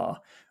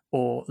car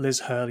or Liz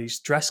Hurley's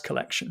dress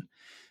collection.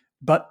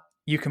 But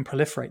you can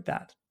proliferate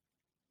that.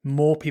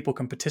 More people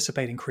can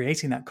participate in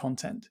creating that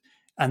content,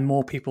 and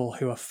more people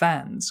who are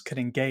fans can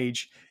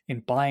engage in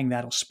buying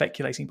that or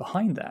speculating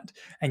behind that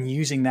and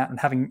using that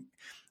and having,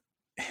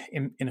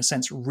 in a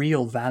sense,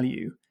 real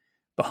value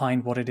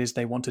behind what it is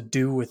they want to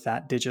do with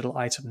that digital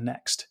item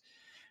next.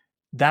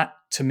 That,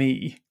 to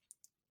me,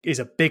 is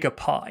a bigger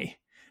pie,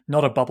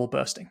 not a bubble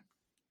bursting.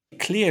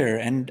 Clear.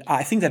 And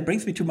I think that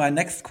brings me to my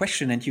next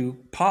question, and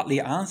you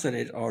partly answered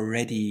it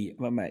already.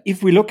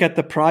 If we look at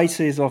the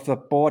prices of the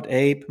Bored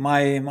Ape,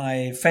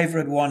 my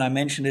favorite one, I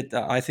mentioned it,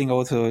 I think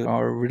also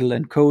our Riddle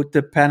and Code,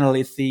 the panel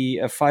is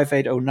the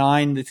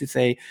 5809. This is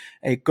a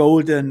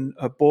golden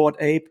Bored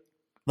Ape.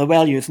 The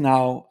value is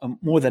now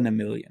more than $1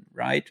 million,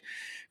 right?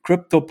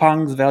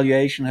 CryptoPunks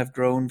valuation have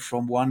grown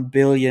from 1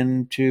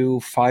 billion to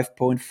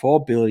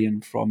 5.4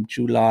 billion from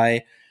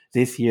July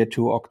this year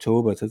to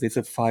October. So there's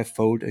a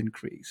 5-fold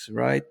increase,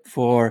 right?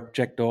 For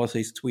Jack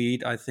Dorsey's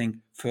tweet, I think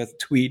first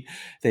tweet,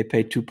 they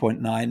paid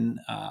 $2.9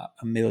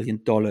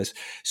 million.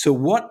 So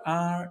what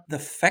are the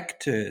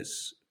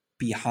factors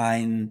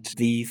behind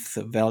these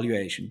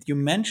valuations? You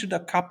mentioned a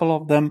couple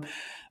of them,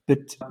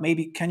 but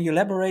maybe can you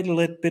elaborate a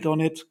little bit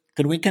on it?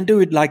 And we can do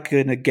it like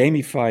in a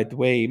gamified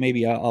way.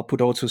 Maybe I'll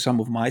put also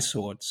some of my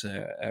thoughts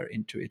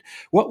into it.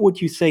 What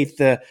would you say is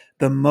the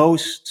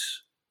most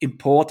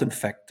important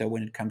factor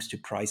when it comes to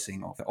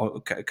pricing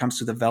or it comes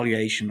to the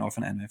valuation of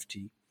an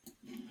NFT?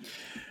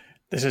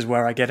 This is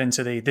where I get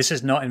into this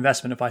is not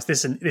investment advice.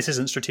 This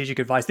isn't strategic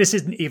advice. This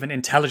isn't even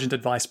intelligent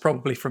advice,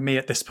 probably from me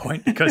at this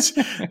point, because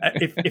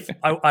if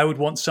I would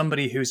want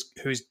somebody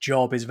whose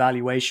job is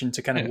valuation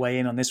to kind of weigh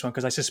in on this one,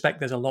 because I suspect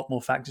there's a lot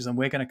more factors than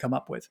we're going to come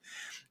up with.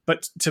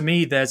 But to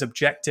me, there's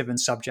objective and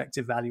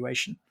subjective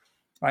valuation.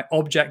 Right?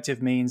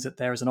 Objective means that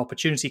there is an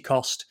opportunity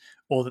cost,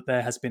 or that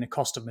there has been a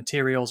cost of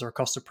materials or a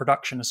cost of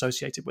production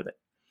associated with it.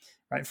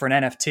 Right? For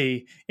an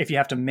NFT, if you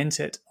have to mint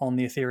it on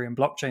the Ethereum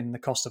blockchain and the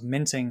cost of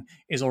minting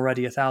is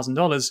already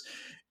 $1,000,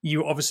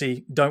 you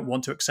obviously don't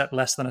want to accept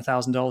less than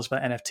 $1,000 for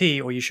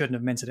NFT, or you shouldn't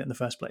have minted it in the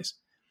first place.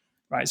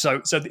 Right?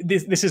 So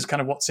this is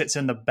kind of what sits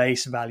in the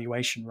base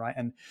valuation, right?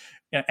 And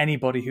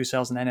anybody who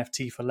sells an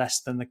NFT for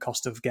less than the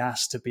cost of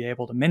gas to be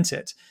able to mint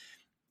it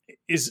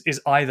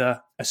is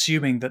either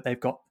assuming that they've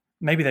got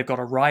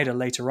a rider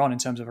later on in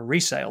terms of a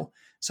resale,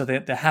 so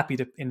they're happy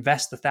to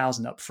invest the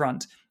 1,000 up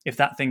front if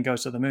that thing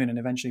goes to the moon and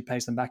eventually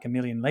pays them back $1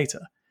 million later,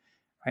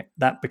 right?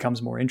 That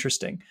becomes more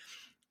interesting.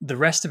 The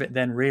rest of it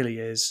then really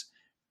is,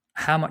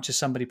 how much is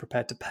somebody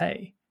prepared to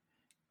pay,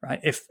 right?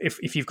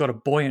 If you've got a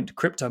buoyant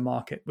crypto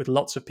market with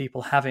lots of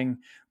people having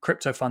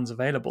crypto funds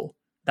available,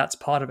 that's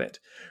part of it.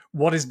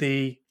 What is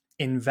the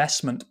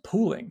investment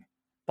pooling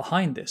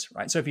behind this,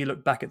 right? So if you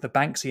look back at the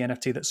Banksy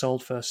NFT that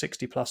sold for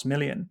 60 plus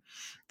million,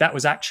 that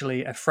was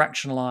actually a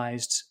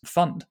fractionalized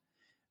fund,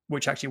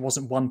 which actually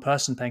wasn't one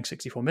person paying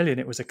 64 million.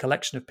 It was a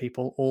collection of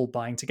people all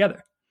buying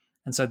together.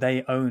 And so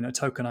they own a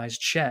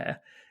tokenized share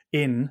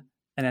in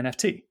an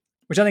NFT,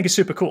 which I think is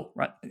super cool,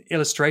 right?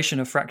 Illustration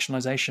of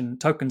fractionalization,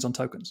 tokens on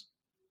tokens,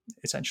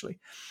 essentially.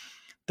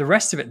 The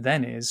rest of it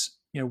then is,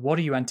 what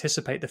do you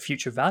anticipate the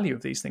future value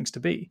of these things to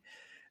be?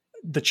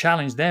 The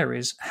challenge there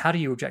is, how do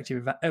you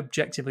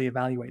objectively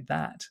evaluate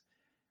that?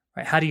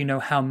 Right? How do you know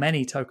how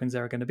many tokens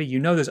there are going to be?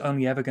 There's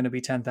only ever going to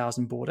be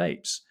 10,000 Bored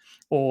Apes,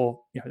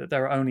 or that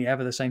there are only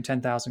ever the same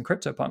 10,000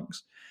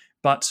 CryptoPunks.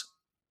 But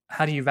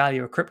how do you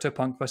value a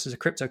CryptoPunk versus a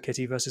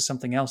CryptoKitty versus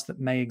something else that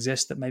may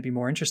exist that may be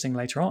more interesting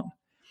later on?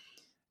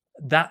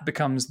 That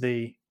becomes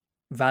the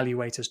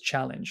valuator's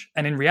challenge.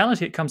 And in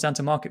reality, it comes down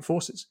to market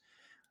forces.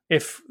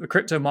 If the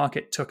crypto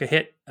market took a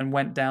hit and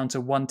went down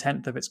to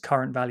 1/10 of its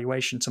current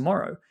valuation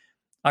tomorrow,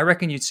 I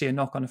reckon you'd see a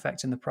knock-on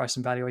effect in the price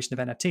and valuation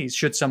of NFTs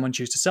should someone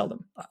choose to sell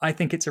them. I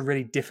think it's a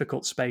really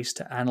difficult space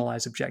to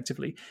analyze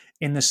objectively,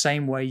 in the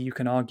same way you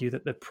can argue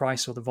that the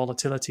price or the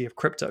volatility of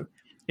crypto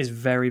is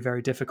very,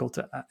 very difficult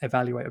to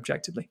evaluate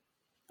objectively.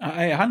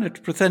 I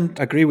 100%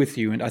 agree with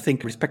you. And I think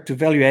with respect to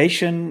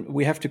valuation,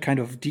 we have to kind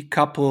of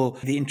decouple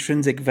the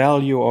intrinsic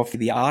value of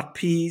the art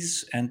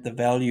piece and the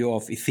value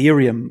of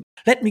Ethereum.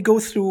 Let me go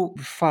through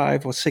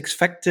 5 or 6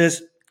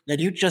 factors that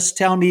you just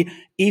tell me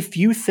if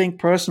you think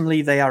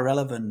personally they are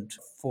relevant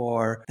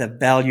for the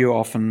value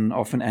of an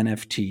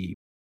NFT.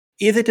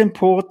 Is it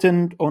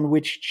important on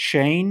which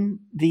chain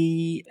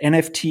the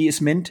NFT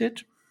is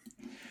minted?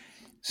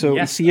 So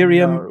yes,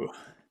 Ethereum. no.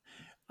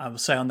 I will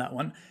say on that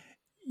one,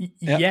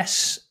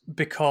 yes,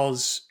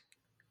 because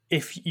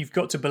if you've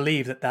got to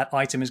believe that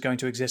item is going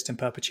to exist in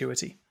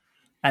perpetuity,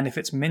 and if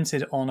it's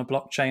minted on a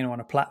blockchain or on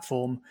a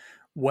platform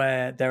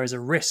where there is a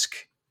risk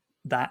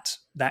that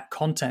that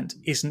content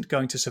isn't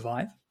going to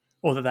survive,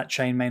 or that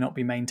chain may not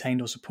be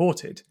maintained or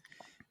supported,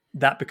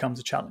 that becomes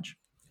a challenge.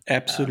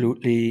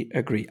 Absolutely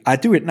agree. I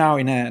do it now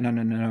in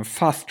a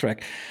fast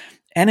track.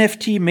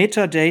 NFT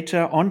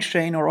metadata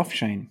on-chain or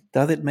off-chain,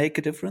 does it make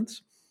a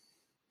difference?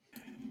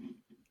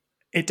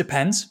 It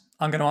depends.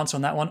 I'm going to answer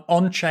on that one.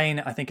 On-chain,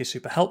 I think, is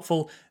super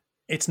helpful.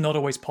 It's not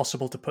always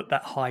possible to put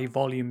that high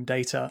volume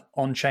data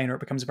on-chain, or it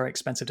becomes very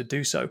expensive to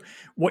do so.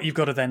 What you've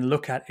got to then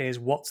look at is,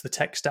 what's the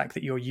tech stack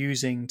that you're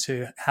using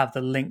to have the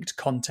linked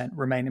content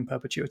remain in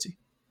perpetuity?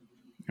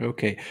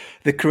 Okay.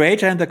 The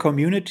creator and the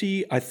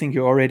community, I think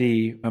you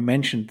already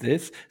mentioned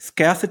this.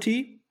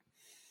 Scarcity?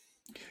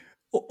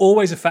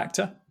 Always a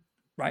factor,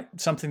 right?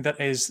 Something that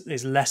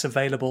is less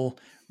available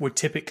would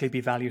typically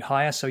be valued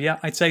higher. So yeah,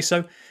 I'd say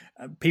so.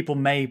 People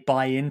may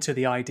buy into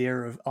the idea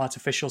of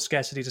artificial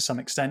scarcity to some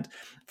extent.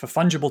 For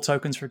fungible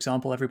tokens, for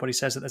example, everybody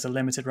says that there's a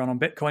limited run on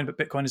Bitcoin, but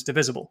Bitcoin is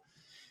divisible.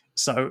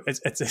 So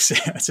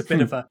it's a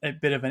bit of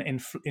an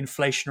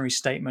inflationary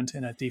statement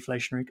in an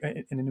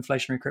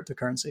inflationary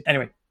cryptocurrency.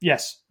 Anyway,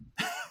 yes.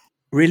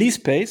 Release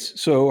pace.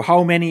 So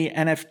how many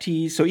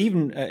NFTs? So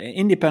even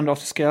independent of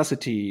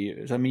scarcity,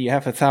 I mean, you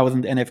have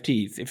 1,000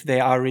 NFTs. If they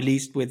are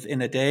released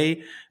within a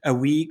day, a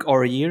week,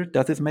 or a year,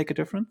 does this make a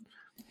difference?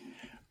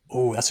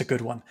 Oh, that's a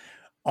good one.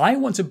 I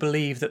want to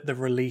believe that the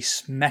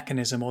release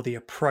mechanism or the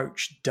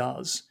approach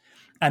does.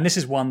 And this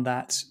is one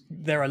that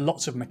there are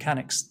lots of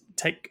mechanics.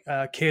 Take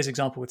Keir's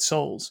example with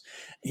Souls.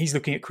 He's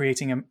looking at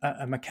creating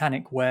a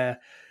mechanic where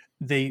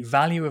the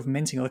value of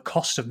minting, or the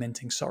cost of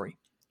minting,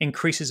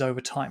 increases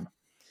over time.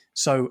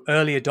 So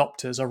early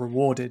adopters are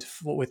rewarded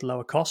with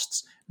lower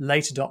costs.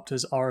 Late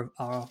adopters are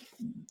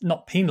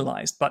not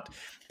penalized, but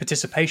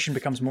participation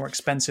becomes more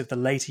expensive the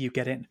later you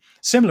get in.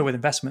 Similar with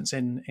investments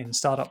in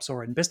startups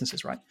or in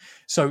businesses, right?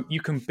 So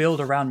you can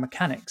build around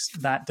mechanics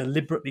that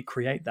deliberately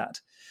create that.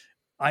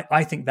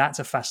 I think that's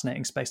a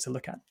fascinating space to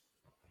look at.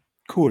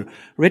 Cool.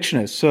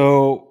 Richness.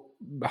 So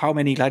how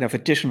many kind of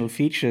additional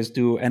features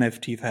do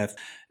NFTs have?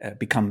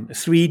 Become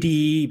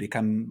 3D,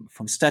 become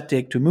from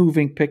static to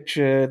moving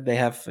picture. They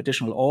have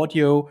additional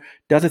audio.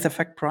 Does it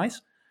affect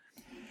price?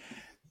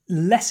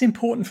 Less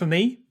important for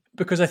me,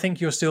 because I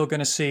think you're still going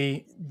to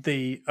see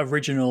the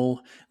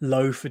original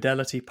low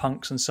fidelity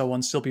punks and so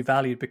on still be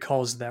valued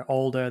because they're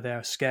older,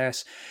 they're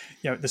scarce.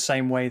 The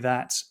same way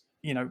that,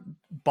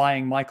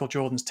 buying Michael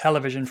Jordan's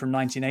television from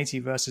 1980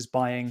 versus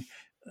buying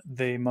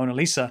the Mona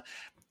Lisa,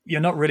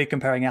 you're not really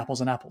comparing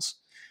apples and apples.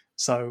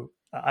 So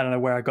I don't know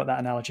where I got that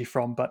analogy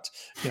from, but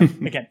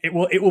again, it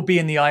will be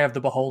in the eye of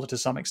the beholder to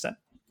some extent.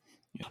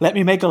 Let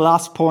me make a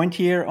last point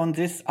here on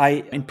this.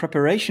 In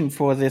preparation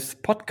for this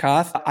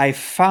podcast, I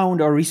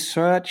found or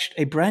researched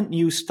a brand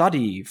new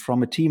study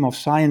from a team of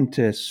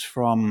scientists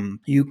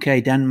from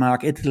UK,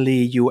 Denmark,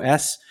 Italy,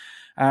 US.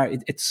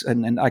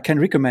 And I can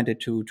recommend it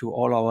to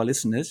all our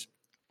listeners.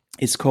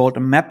 It's called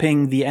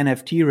Mapping the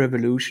NFT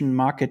Revolution,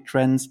 Market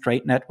Trends,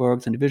 Trade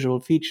Networks, and Visual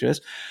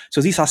Features.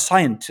 So these are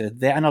scientists.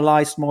 They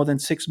analyzed more than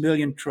 6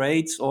 million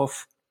trades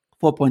of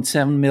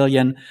 4.7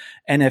 million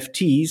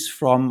NFTs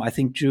from, I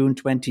think, June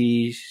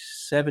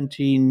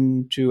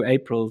 2017 to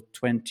April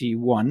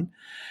 21.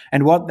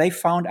 And what they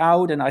found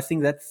out, and I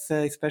think that's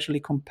especially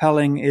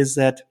compelling, is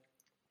that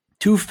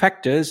two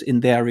factors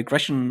in their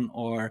regression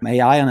or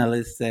AI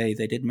analysis, they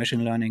did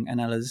machine learning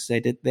analysis,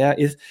 they did there,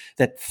 is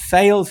that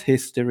sales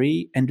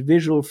history and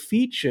visual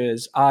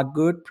features are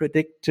good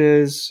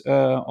predictors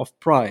of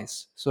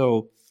price.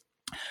 So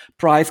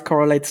price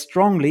correlates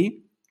strongly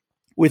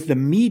with the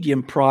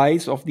median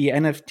price of the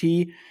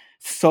NFT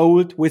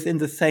sold within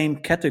the same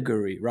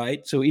category,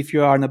 right? So if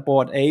you are in a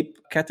Bored Ape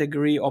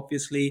category,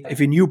 obviously, if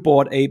a new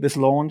Bored Ape is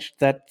launched,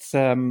 that's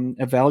a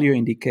value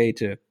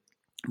indicator.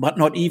 But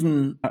not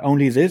even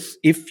only this,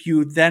 if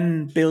you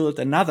then build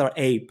another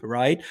ape,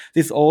 right,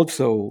 this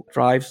also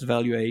drives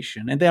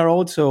valuation. And there are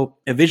also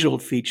visual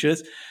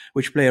features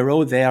which play a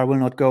role there. I will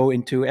not go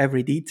into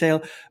every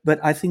detail, but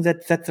I think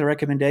that that's a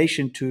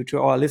recommendation to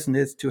our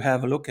listeners to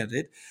have a look at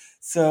it.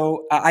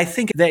 So I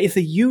think there is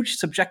a huge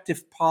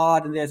subjective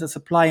part and there's a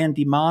supply and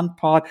demand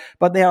part,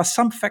 but there are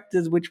some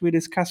factors which we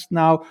discussed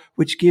now,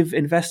 which give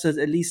investors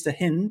at least a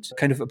hint,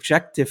 kind of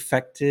objective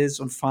factors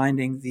on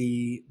finding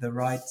the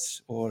right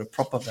or the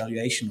proper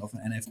valuation of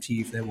an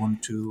NFT if they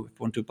want to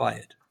buy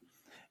it.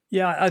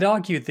 Yeah, I'd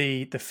argue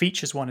the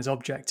features one is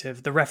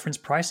objective. The reference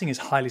pricing is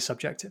highly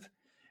subjective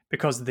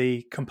because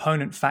the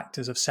component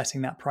factors of setting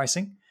that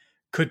pricing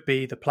could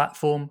be the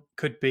platform,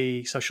 could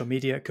be social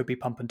media, it could be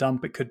pump and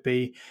dump, it could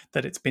be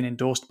that it's been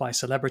endorsed by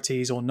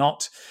celebrities or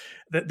not.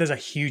 There's a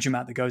huge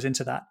amount that goes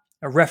into that.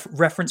 A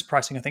reference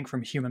pricing, I think,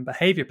 from a human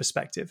behavior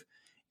perspective,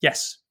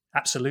 yes,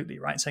 absolutely,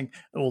 right? Saying,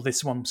 oh,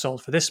 this one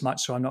sold for this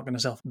much, so I'm not going to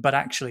sell. But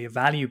actually, a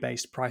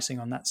value-based pricing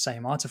on that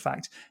same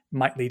artifact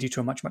might lead you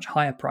to a much, much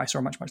higher price or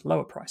a much, much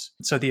lower price.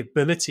 So the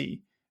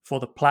ability for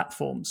the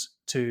platforms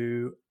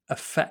to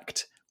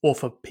affect, or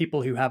for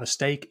people who have a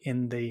stake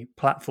in the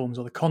platforms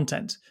or the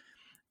content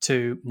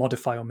to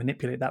modify or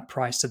manipulate that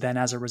price to then,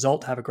 as a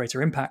result, have a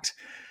greater impact.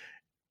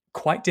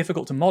 Quite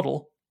difficult to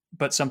model,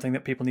 but something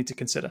that people need to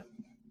consider.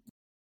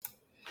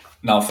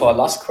 Now, for our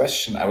last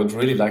question, I would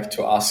really like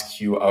to ask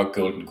you our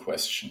golden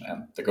question.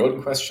 And the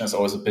golden question is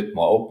always a bit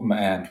more open,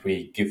 and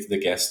we give the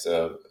guest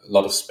a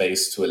lot of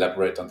space to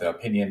elaborate on their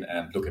opinion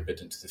and look a bit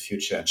into the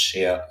future and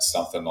share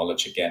some of their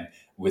knowledge again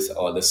with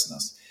our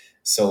listeners.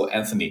 So,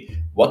 Anthony,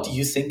 what do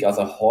you think are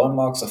the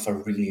hallmarks of a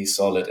really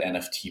solid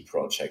NFT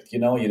project? You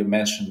know, you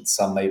mentioned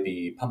some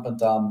maybe pump and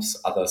dumps,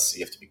 others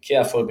you have to be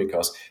careful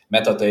because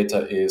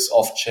metadata is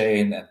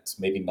off-chain and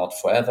maybe not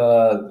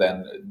forever.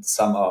 Then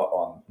some are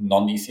on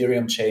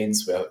non-Ethereum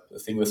chains where the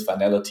thing with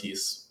finality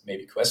is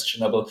maybe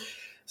questionable.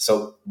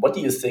 So what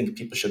do you think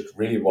people should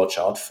really watch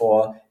out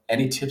for?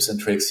 Any tips and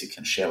tricks you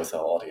can share with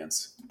our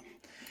audience?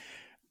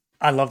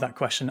 I love that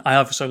question. I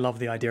also love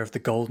the idea of the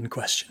golden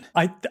question.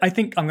 I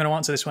think I'm going to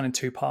answer this one in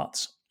two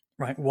parts,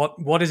 right?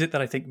 What is it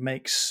that I think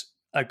makes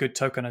a good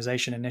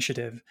tokenization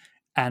initiative,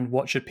 and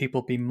what should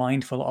people be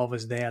mindful of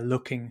as they are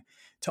looking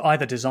to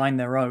either design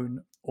their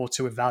own or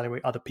to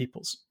evaluate other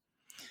people's?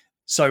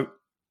 So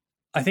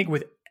I think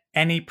with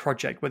any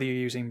project, whether you're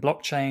using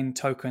blockchain,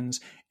 tokens,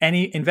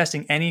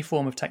 investing any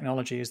form of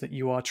technology, is that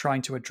you are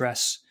trying to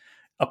address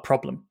a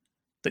problem,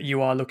 that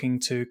you are looking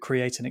to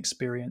create an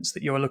experience,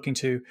 that you are looking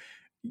to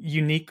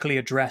uniquely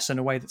address in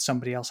a way that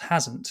somebody else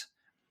hasn't,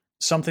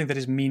 something that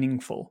is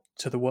meaningful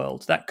to the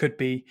world. That could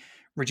be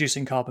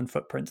reducing carbon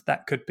footprint.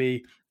 That could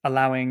be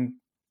allowing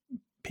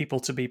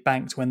people to be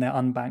banked when they're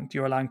unbanked.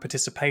 You're allowing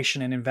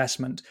participation and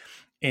investment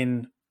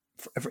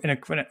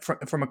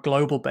from a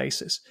global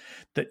basis,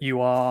 that you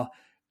are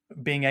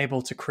being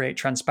able to create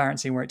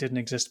transparency where it didn't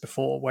exist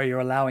before, where you're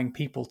allowing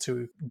people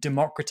to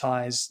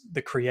democratize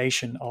the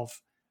creation of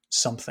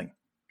something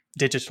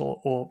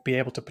digital or be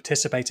able to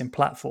participate in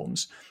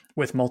platforms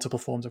with multiple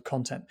forms of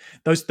content.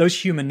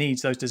 Those human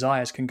needs, those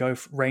desires can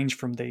range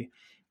from the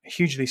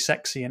hugely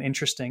sexy and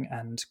interesting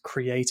and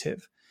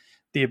creative,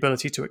 the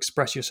ability to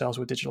express yourselves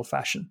with digital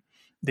fashion,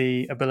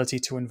 the ability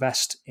to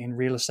invest in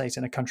real estate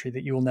in a country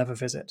that you will never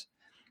visit,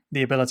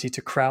 the ability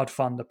to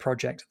crowdfund a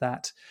project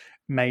that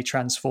may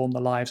transform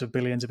the lives of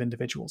billions of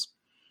individuals.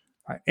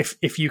 Right?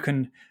 If you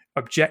can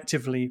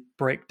objectively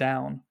break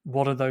down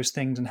what are those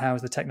things and how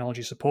is the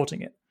technology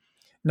supporting it,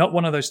 not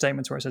one of those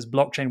statements where it says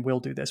blockchain will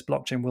do this,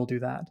 blockchain will do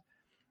that,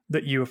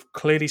 that you have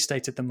clearly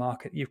stated the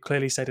market, you've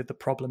clearly stated the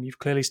problem, you've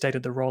clearly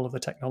stated the role of the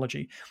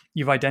technology,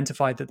 you've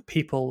identified that the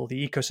people or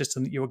the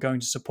ecosystem that you are going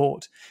to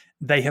support,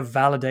 they have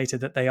validated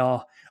that they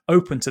are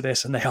open to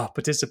this and they are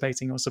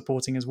participating or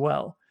supporting as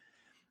well.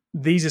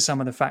 These are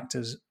some of the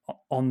factors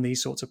on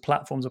these sorts of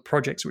platforms or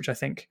projects which I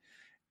think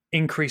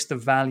increase the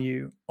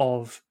value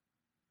of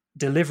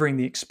delivering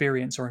the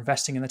experience or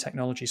investing in the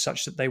technology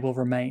such that they will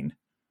remain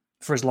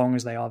for as long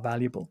as they are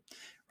valuable,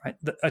 right?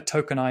 A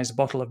tokenized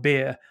bottle of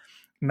beer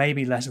may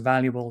be less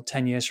valuable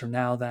 10 years from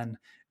now than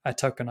a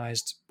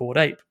tokenized Bored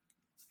Ape.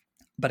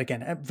 But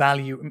again,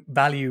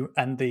 value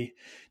and the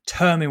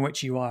term in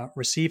which you are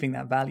receiving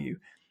that value,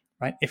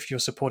 right? If you're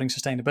supporting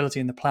sustainability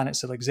and the planet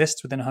still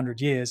exists within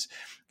 100 years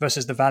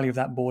versus the value of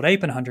that Bored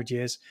Ape in 100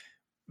 years,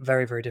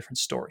 very, very different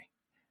story.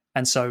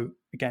 And so,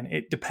 again,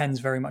 it depends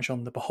very much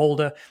on the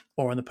beholder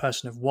or on the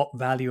person of what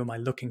value am I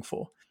looking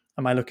for?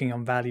 Am I looking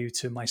on value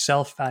to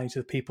myself, value to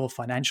the people,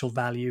 financial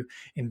value,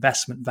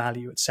 investment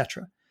value,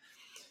 etc.?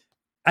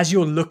 As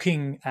you're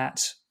looking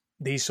at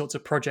these sorts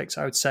of projects,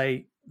 I would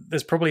say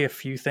there's probably a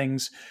few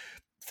things.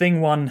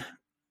 Thing one,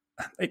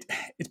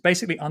 it's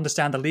basically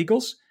understand the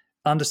legals,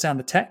 understand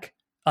the tech,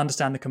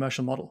 understand the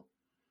commercial model.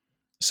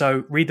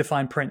 So read the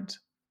fine print.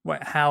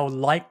 How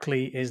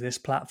likely is this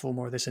platform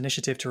or this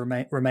initiative to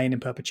remain in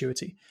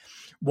perpetuity?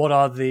 What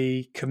are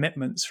the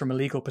commitments from a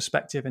legal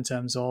perspective in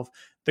terms of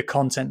the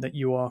content that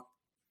you are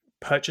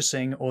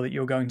purchasing or that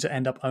you're going to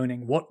end up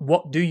owning?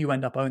 What do you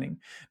end up owning?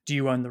 Do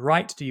you own the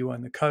right? Do you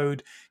own the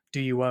code? Do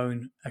you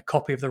own a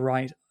copy of the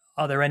right?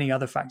 Are there any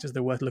other factors that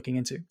are worth looking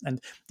into? And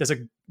there's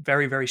a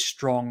very, very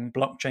strong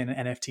blockchain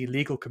and NFT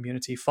legal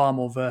community, far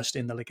more versed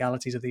in the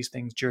legalities of these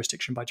things,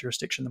 jurisdiction by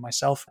jurisdiction than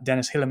myself.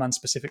 Dennis Hilleman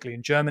specifically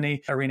in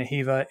Germany, Arena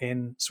Hiva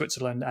in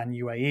Switzerland and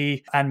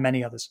UAE, and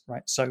many others,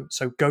 right? So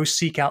go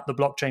seek out the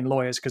blockchain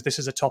lawyers because this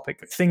is a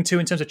topic. Thing two,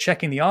 in terms of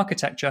checking the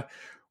architecture,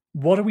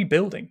 what are we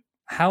building?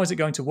 How is it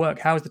going to work?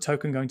 How is the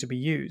token going to be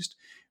used?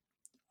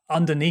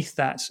 Underneath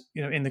that,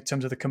 in the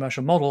terms of the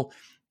commercial model,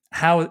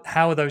 how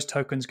are those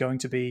tokens going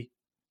to be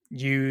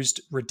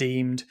used,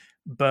 redeemed,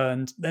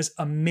 burned? There's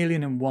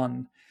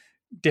 1,000,001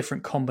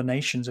 different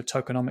combinations of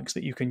tokenomics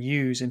that you can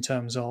use in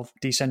terms of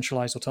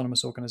decentralized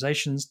autonomous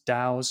organizations,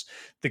 DAOs,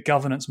 the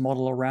governance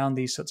model around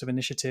these sorts of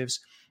initiatives,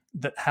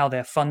 that how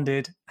they're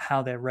funded,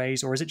 how they're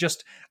raised, or is it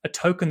just a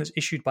token that's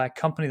issued by a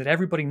company that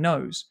everybody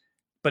knows,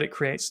 but it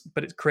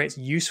creates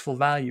useful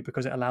value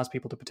because it allows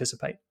people to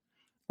participate,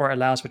 or it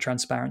allows for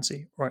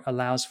transparency, or it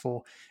allows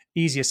for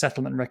easier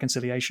settlement and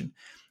reconciliation?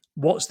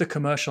 What's the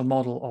commercial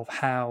model of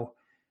how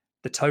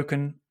the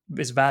token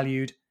is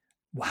valued,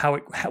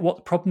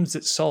 what problems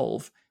it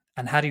solve,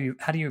 and how do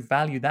you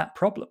value that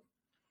problem?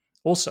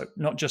 Also,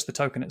 not just the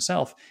token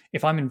itself.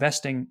 If I'm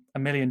investing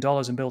 $1 million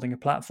in building a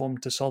platform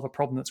to solve a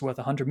problem that's worth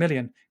 100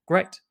 million,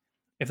 great.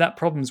 If that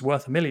problem's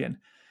worth $1 million,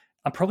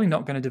 I'm probably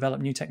not going to develop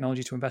new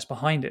technology to invest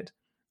behind it.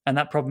 And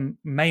that problem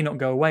may not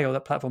go away, or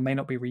that platform may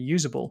not be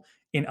reusable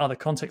in other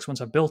contexts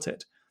once I've built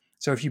it.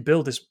 So if you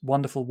build this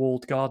wonderful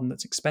walled garden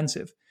that's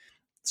expensive,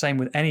 same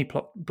with any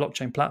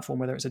blockchain platform,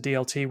 whether it's a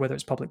DLT, whether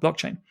it's public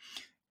blockchain,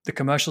 the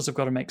commercials have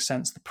got to make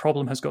sense. The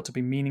problem has got to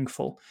be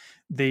meaningful.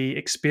 The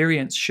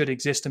experience should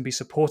exist and be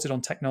supported on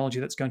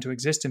technology that's going to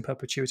exist in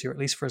perpetuity, or at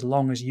least for as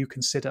long as you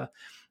consider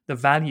the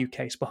value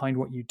case behind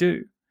what you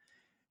do.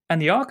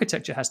 And the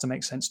architecture has to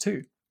make sense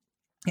too.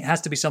 It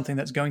has to be something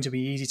that's going to be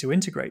easy to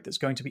integrate, that's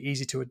going to be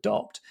easy to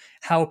adopt.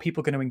 How are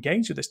people going to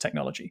engage with this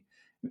technology?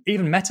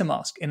 Even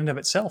MetaMask in and of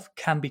itself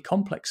can be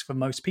complex for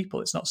most people.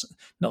 It's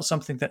not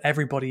something that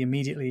everybody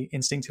immediately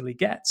instinctively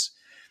gets.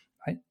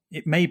 Right?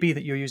 It may be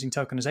that you're using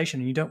tokenization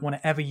and you don't want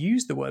to ever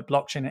use the word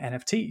blockchain and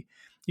NFT.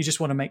 You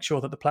just want to make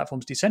sure that the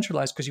platform's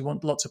decentralized because you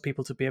want lots of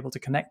people to be able to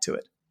connect to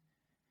it.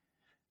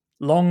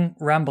 Long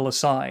ramble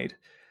aside,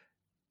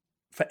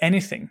 for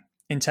anything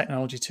in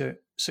technology to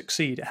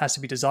succeed, it has to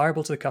be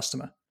desirable to the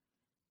customer,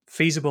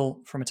 feasible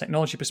from a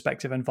technology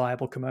perspective, and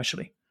viable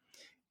commercially.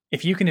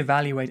 If you can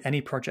evaluate any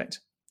project,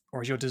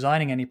 or as you're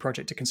designing any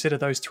project, to consider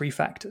those three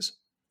factors,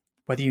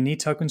 whether you need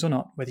tokens or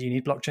not, whether you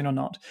need blockchain or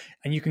not,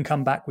 and you can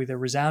come back with a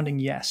resounding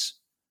yes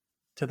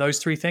to those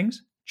three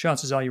things,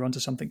 chances are you're onto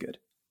something good.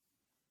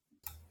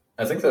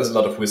 I think there's a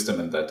lot of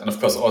wisdom in that. And of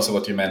course, also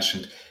what you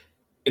mentioned,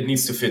 it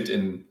needs to fit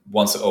in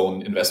one's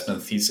own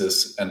investment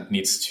thesis and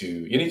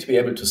you need to be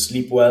able to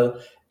sleep well.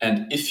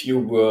 And if you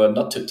were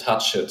not to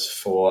touch it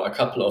for a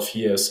couple of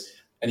years,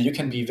 and you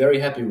can be very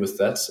happy with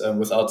that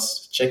without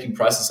checking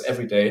prices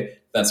every day,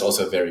 that's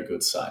also a very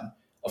good sign.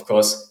 Of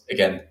course,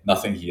 again,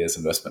 nothing here is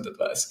investment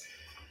advice.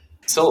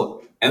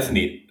 So,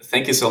 Anthony,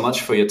 thank you so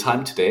much for your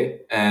time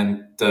today.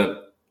 And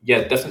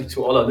definitely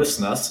to all our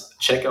listeners,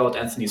 check out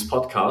Anthony's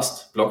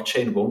podcast,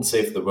 Blockchain Won't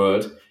Save the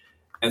World.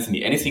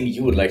 Anthony, anything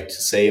you would like to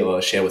say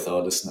or share with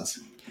our listeners?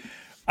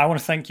 I want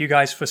to thank you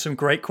guys for some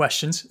great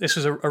questions. This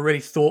was a really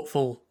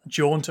thoughtful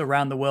jaunt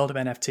around the world of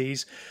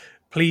NFTs.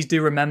 Please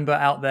do remember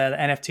out there that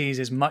NFTs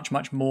is much,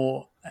 much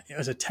more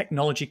as a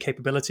technology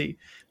capability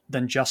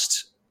than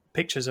just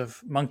pictures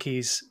of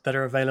monkeys that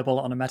are available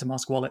on a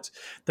MetaMask wallet.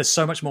 There's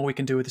so much more we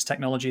can do with this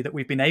technology that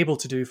we've been able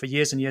to do for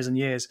years and years and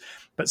years,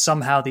 but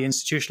somehow the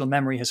institutional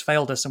memory has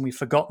failed us and we've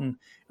forgotten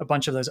a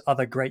bunch of those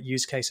other great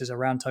use cases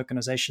around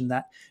tokenization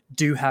that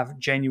do have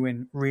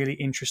genuine, really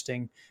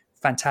interesting,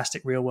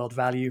 fantastic real-world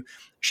value.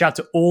 Shout out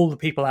to all the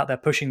people out there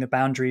pushing the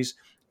boundaries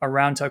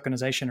around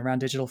tokenization, around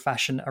digital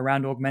fashion,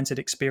 around augmented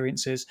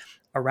experiences,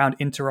 around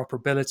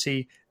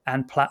interoperability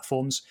and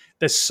platforms.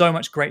 There's so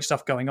much great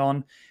stuff going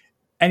on.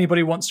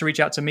 Anybody wants to reach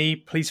out to me,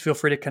 please feel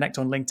free to connect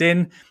on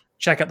LinkedIn.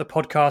 Check out the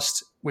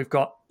podcast. We've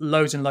got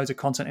loads and loads of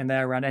content in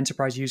there around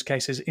enterprise use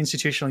cases,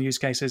 institutional use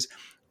cases,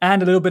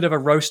 and a little bit of a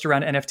roast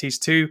around NFTs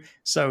too.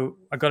 So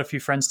I got a few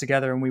friends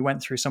together and we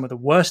went through some of the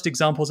worst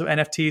examples of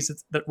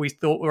NFTs that we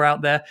thought were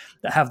out there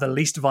that have the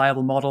least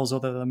viable models or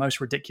that are the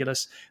most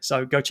ridiculous.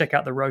 So go check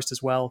out the roast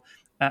as well.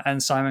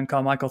 And Simon,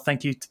 Carmichael,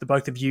 thank you to the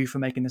both of you for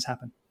making this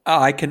happen.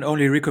 I can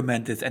only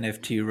recommend this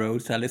NFT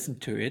roast. I listened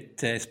to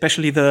it.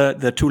 Especially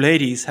the two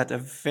ladies had a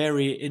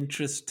very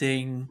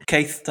interesting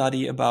case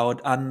study about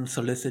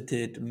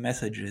unsolicited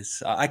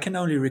messages. I can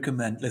only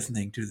recommend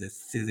listening to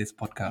this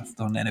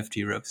podcast on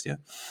NFT roast. Yeah,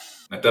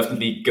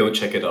 definitely go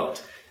check it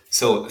out.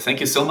 So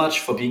thank you so much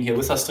for being here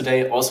with us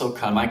today. Also,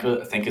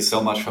 Carmichael, thank you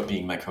so much for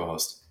being my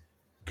co-host.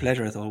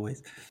 Pleasure as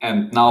always.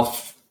 And now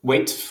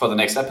wait for the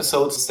next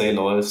episode. Stay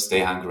loyal,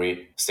 stay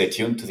hungry, stay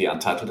tuned to the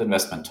Untitled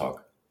Investment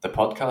Talk, the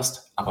podcast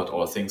about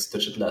all things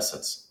digital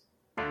assets.